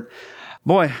support.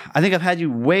 Boy, I think I've had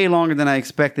you way longer than I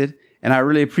expected, and I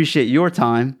really appreciate your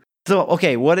time. So,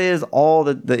 okay, what is all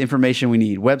the information we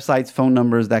need? Websites, phone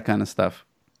numbers, that kind of stuff.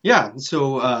 Yeah,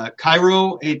 so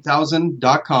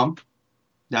Chiro8000.com.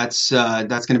 That's going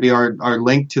to be our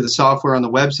link to the software on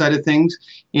the website of things.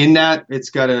 In that,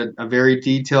 it's got a very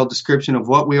detailed description of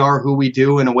what we are, who we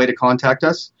do, and a way to contact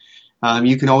us.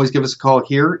 You can always give us a call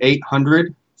here,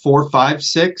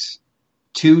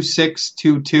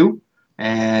 800-456-2622.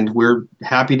 And we're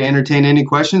happy to entertain any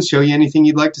questions, show you anything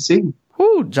you'd like to see.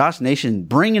 Whoo, Josh Nation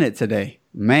bringing it today.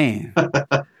 Man.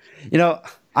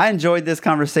 I enjoyed this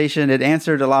conversation. It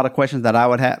answered a lot of questions that I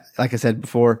would have, like I said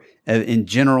before, in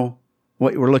general,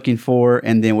 what we're looking for,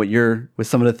 and then with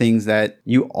some of the things that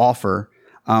you offer.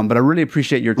 But I really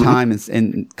appreciate your time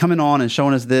and coming on and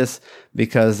showing us this,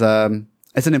 because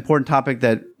it's an important topic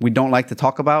that we don't like to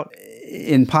talk about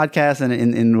in podcasts and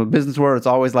in the business world. It's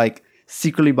always like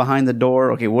secretly behind the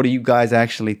door. Okay, what do you guys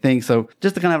actually think? So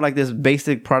just to kind of have like this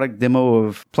basic product demo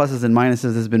of pluses and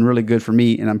minuses has been really good for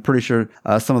me. And I'm pretty sure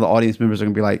some of the audience members are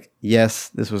going to be like, yes,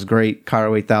 this was great.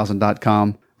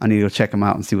 Chiro8000.com. I need to go check them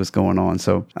out and see what's going on.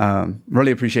 So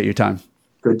really appreciate your time.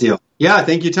 Good deal. Yeah,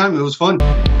 thank you, Tom. It was fun.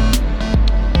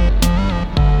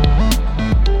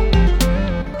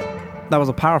 That was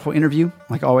a powerful interview.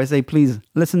 Like I always say, please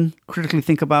listen, critically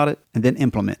think about it, and then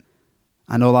implement.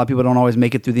 I know a lot of people don't always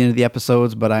make it through the end of the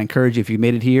episodes, but I encourage you, if you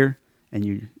made it here and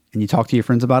you talk to your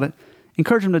friends about it,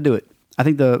 encourage them to do it. I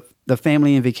think the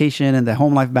family and vacation and the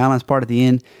home life balance part at the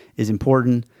end is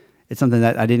important. It's something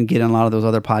that I didn't get in a lot of those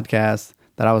other podcasts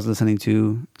that I was listening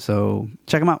to. So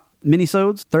check them out.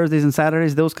 Minisodes, Thursdays and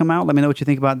Saturdays, those come out. Let me know what you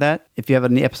think about that. If you have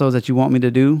any episodes that you want me to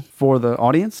do for the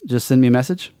audience, just send me a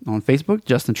message on Facebook.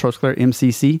 Justin Trosclair,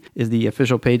 MCC, is the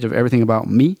official page of everything about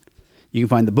me. You can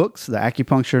find the books, the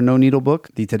Acupuncture No Needle book,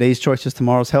 the Today's Choices,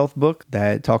 Tomorrow's Health book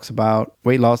that talks about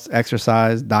weight loss,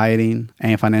 exercise, dieting,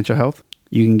 and financial health.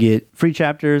 You can get free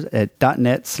chapters at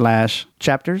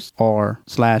 .net/chapters or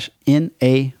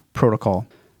 /NA protocol.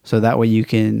 So that way you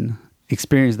can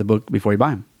experience the book before you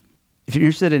buy them. If you're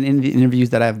interested in the interviews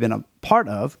that I've been a part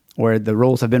of, where the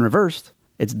roles have been reversed,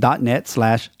 it's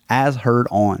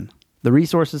 .net/asheardon. The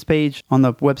resources page on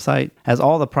the website has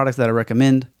all the products that I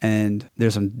recommend, and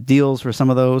there's some deals for some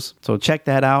of those. So check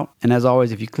that out. And as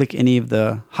always, if you click any of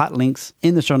the hot links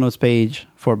in the show notes page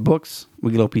for books,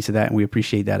 we get a little piece of that, and we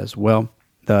appreciate that as well.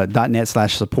 The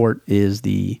 .net/support is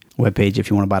the webpage if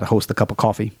you want to buy to host a cup of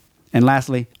coffee. And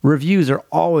lastly, reviews are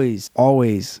always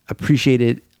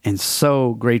appreciated and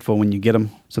so grateful when you get them.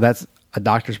 So that's a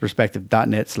doctor's perspective,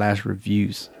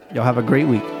 .net/reviews. Y'all have a great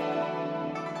week.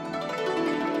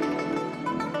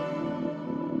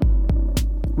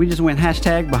 We just went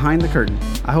 #behind the curtain.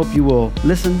 I hope you will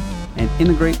listen and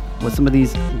integrate what some of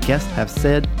these guests have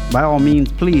said. By all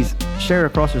means, please share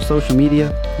across your social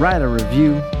media, write a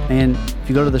review, and if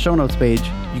you go to the show notes page,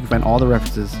 you can find all the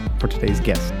references for today's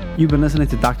guest. You've been listening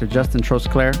to Dr. Justin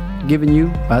Trosclair, giving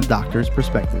you a doctor's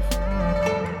perspective.